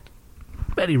respect.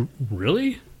 Betty...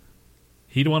 Really?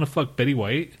 He'd want to fuck Betty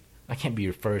White? I can't be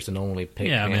your first and only pick,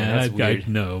 Yeah, man. That's weird.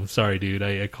 no, sorry, dude.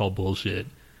 I call bullshit.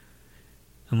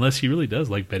 Unless he really does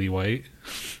like Betty White.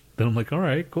 then I'm like, all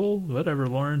right, cool, whatever,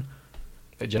 Lauren.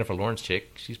 That Jennifer Lawrence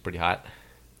chick, she's pretty hot.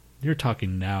 You're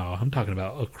talking now. I'm talking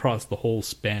about across the whole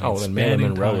span. Oh, then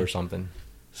Marilyn Monroe or something.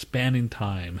 Spanning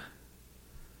time.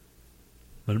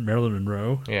 Marilyn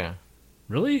Monroe? Yeah.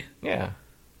 Really? Yeah.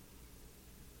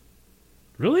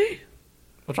 Really?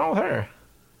 What's wrong with her?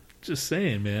 Just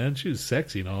saying, man. She was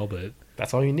sexy and all, but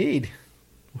That's all you need.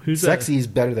 who's Sexy is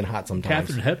better than hot sometimes.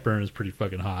 Katharine Hepburn is pretty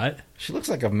fucking hot. She looks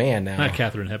like a man now. Not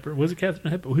Katharine Hepburn. Was it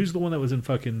Katharine Hepburn? Who's the one that was in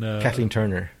fucking... Kathleen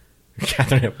Turner.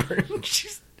 Katharine Hepburn.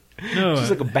 She's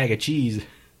like a bag of cheese.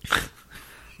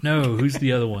 No, who's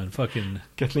the other one? Fucking...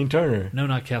 Kathleen Turner. No,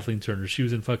 not Kathleen Turner. She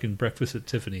was in fucking Breakfast at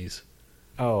Tiffany's.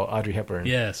 Oh, Audrey Hepburn.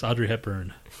 Yes, Audrey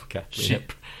Hepburn.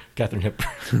 Katharine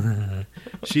Hepburn.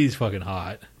 She's fucking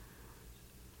hot.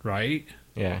 Right?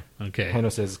 Yeah. Okay.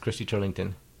 Hano says Christy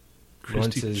Turlington.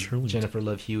 Lauren says Turlington. Jennifer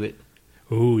Love Hewitt.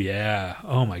 Oh, yeah.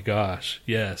 Oh, my gosh.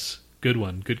 Yes. Good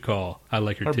one. Good call. I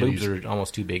like her Her titties. boobs are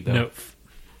almost too big, though. No.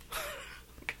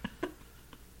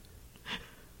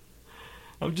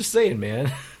 I'm just saying,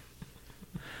 man.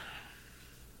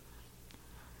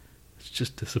 It's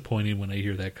just disappointing when I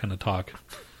hear that kind of talk.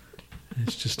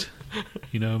 It's just,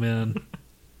 man,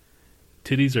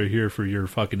 titties are here for your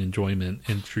fucking enjoyment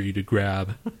and for you to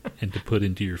grab and to put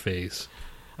into your face.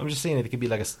 I'm just saying if it could be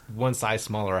like one size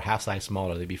smaller or a half size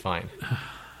smaller, they'd be fine.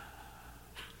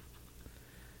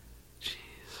 Jeez.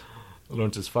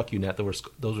 Lauren says, fuck you, Nhat.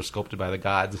 Those were sculpted by the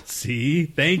gods. See?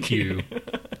 Thank you.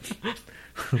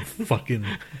 Fucking,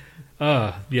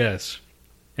 yes.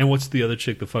 And what's the other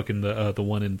chick? The fucking, the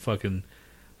one in fucking,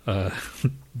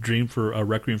 Requiem for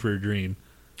a Dream.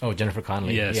 Oh, Jennifer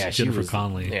Connelly. Yes, yeah, Jennifer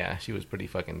Connelly. Yeah, she was pretty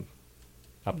fucking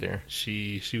up there.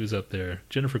 She was up there.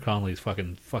 Jennifer Connelly's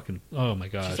fucking, oh my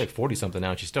gosh. She's like 40-something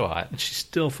now, and she's still hot. She's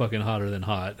still fucking hotter than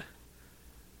hot.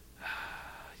 Yeah.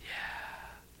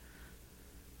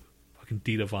 Fucking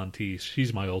Dita Von Teese.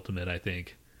 She's my ultimate, I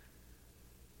think.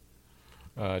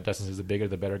 Dustin says, the bigger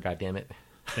the better, goddammit.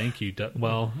 Thank you.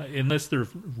 Well, unless they're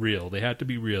real. They have to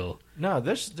be real. No,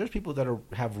 there's people that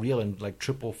have real and like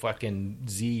triple fucking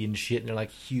Z and shit, and they're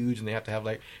like huge, and they have to have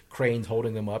like cranes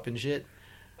holding them up and shit.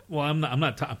 Well, I don't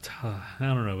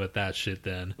know about that shit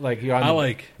then. Like you're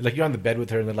on you're on the bed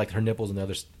with her, and then like her nipples in the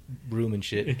other room and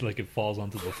shit. It falls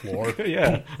onto the floor.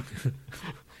 Yeah.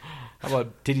 How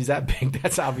about titties that big?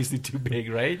 That's obviously too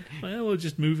big, right? Well, we're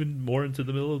just moving more into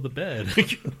the middle of the bed.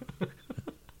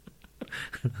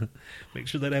 Make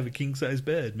sure that I have a king size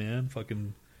bed, man.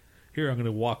 Fucking here, I'm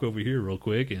gonna walk over here real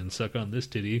quick and suck on this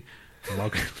titty.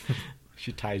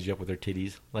 She ties you up with her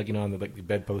titties, like on the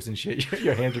bedpost and shit.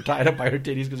 Your hands are tied up by her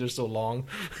titties because they're so long.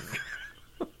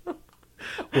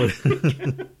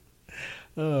 What?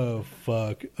 Oh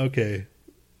fuck. Okay.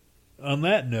 On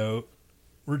that note,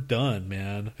 we're done,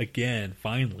 man. Again,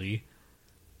 finally,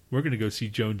 we're gonna go see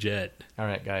Joan Jett. All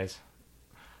right, guys.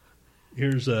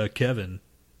 Here's Kevin.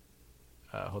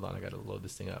 Hold on, I gotta load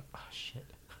this thing up. Oh shit.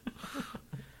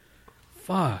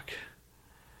 Fuck.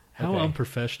 How Okay.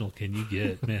 unprofessional can you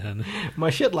get, man? My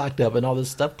shit locked up and all this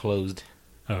stuff closed.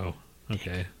 Oh,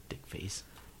 okay. Dick face.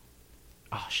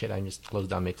 Oh shit, I just closed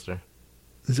down Mixer.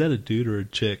 Is that a dude or a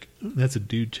chick? That's a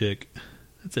dude chick.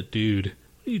 That's a dude.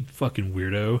 You fucking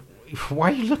weirdo.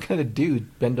 Why are you looking at a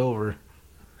dude? Bend over.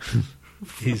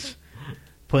 He's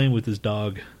playing with his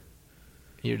dog.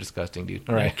 You're disgusting, dude.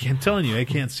 All right. I'm telling you, I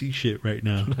can't see shit right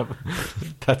now.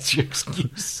 That's your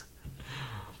excuse.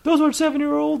 Those aren't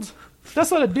 7-year-olds.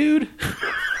 That's not a dude.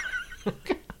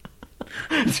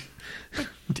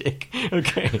 Dick.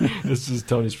 Okay. This is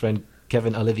Tony's friend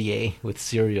Kevin Olivier with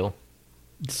Cereal.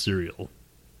 Cereal.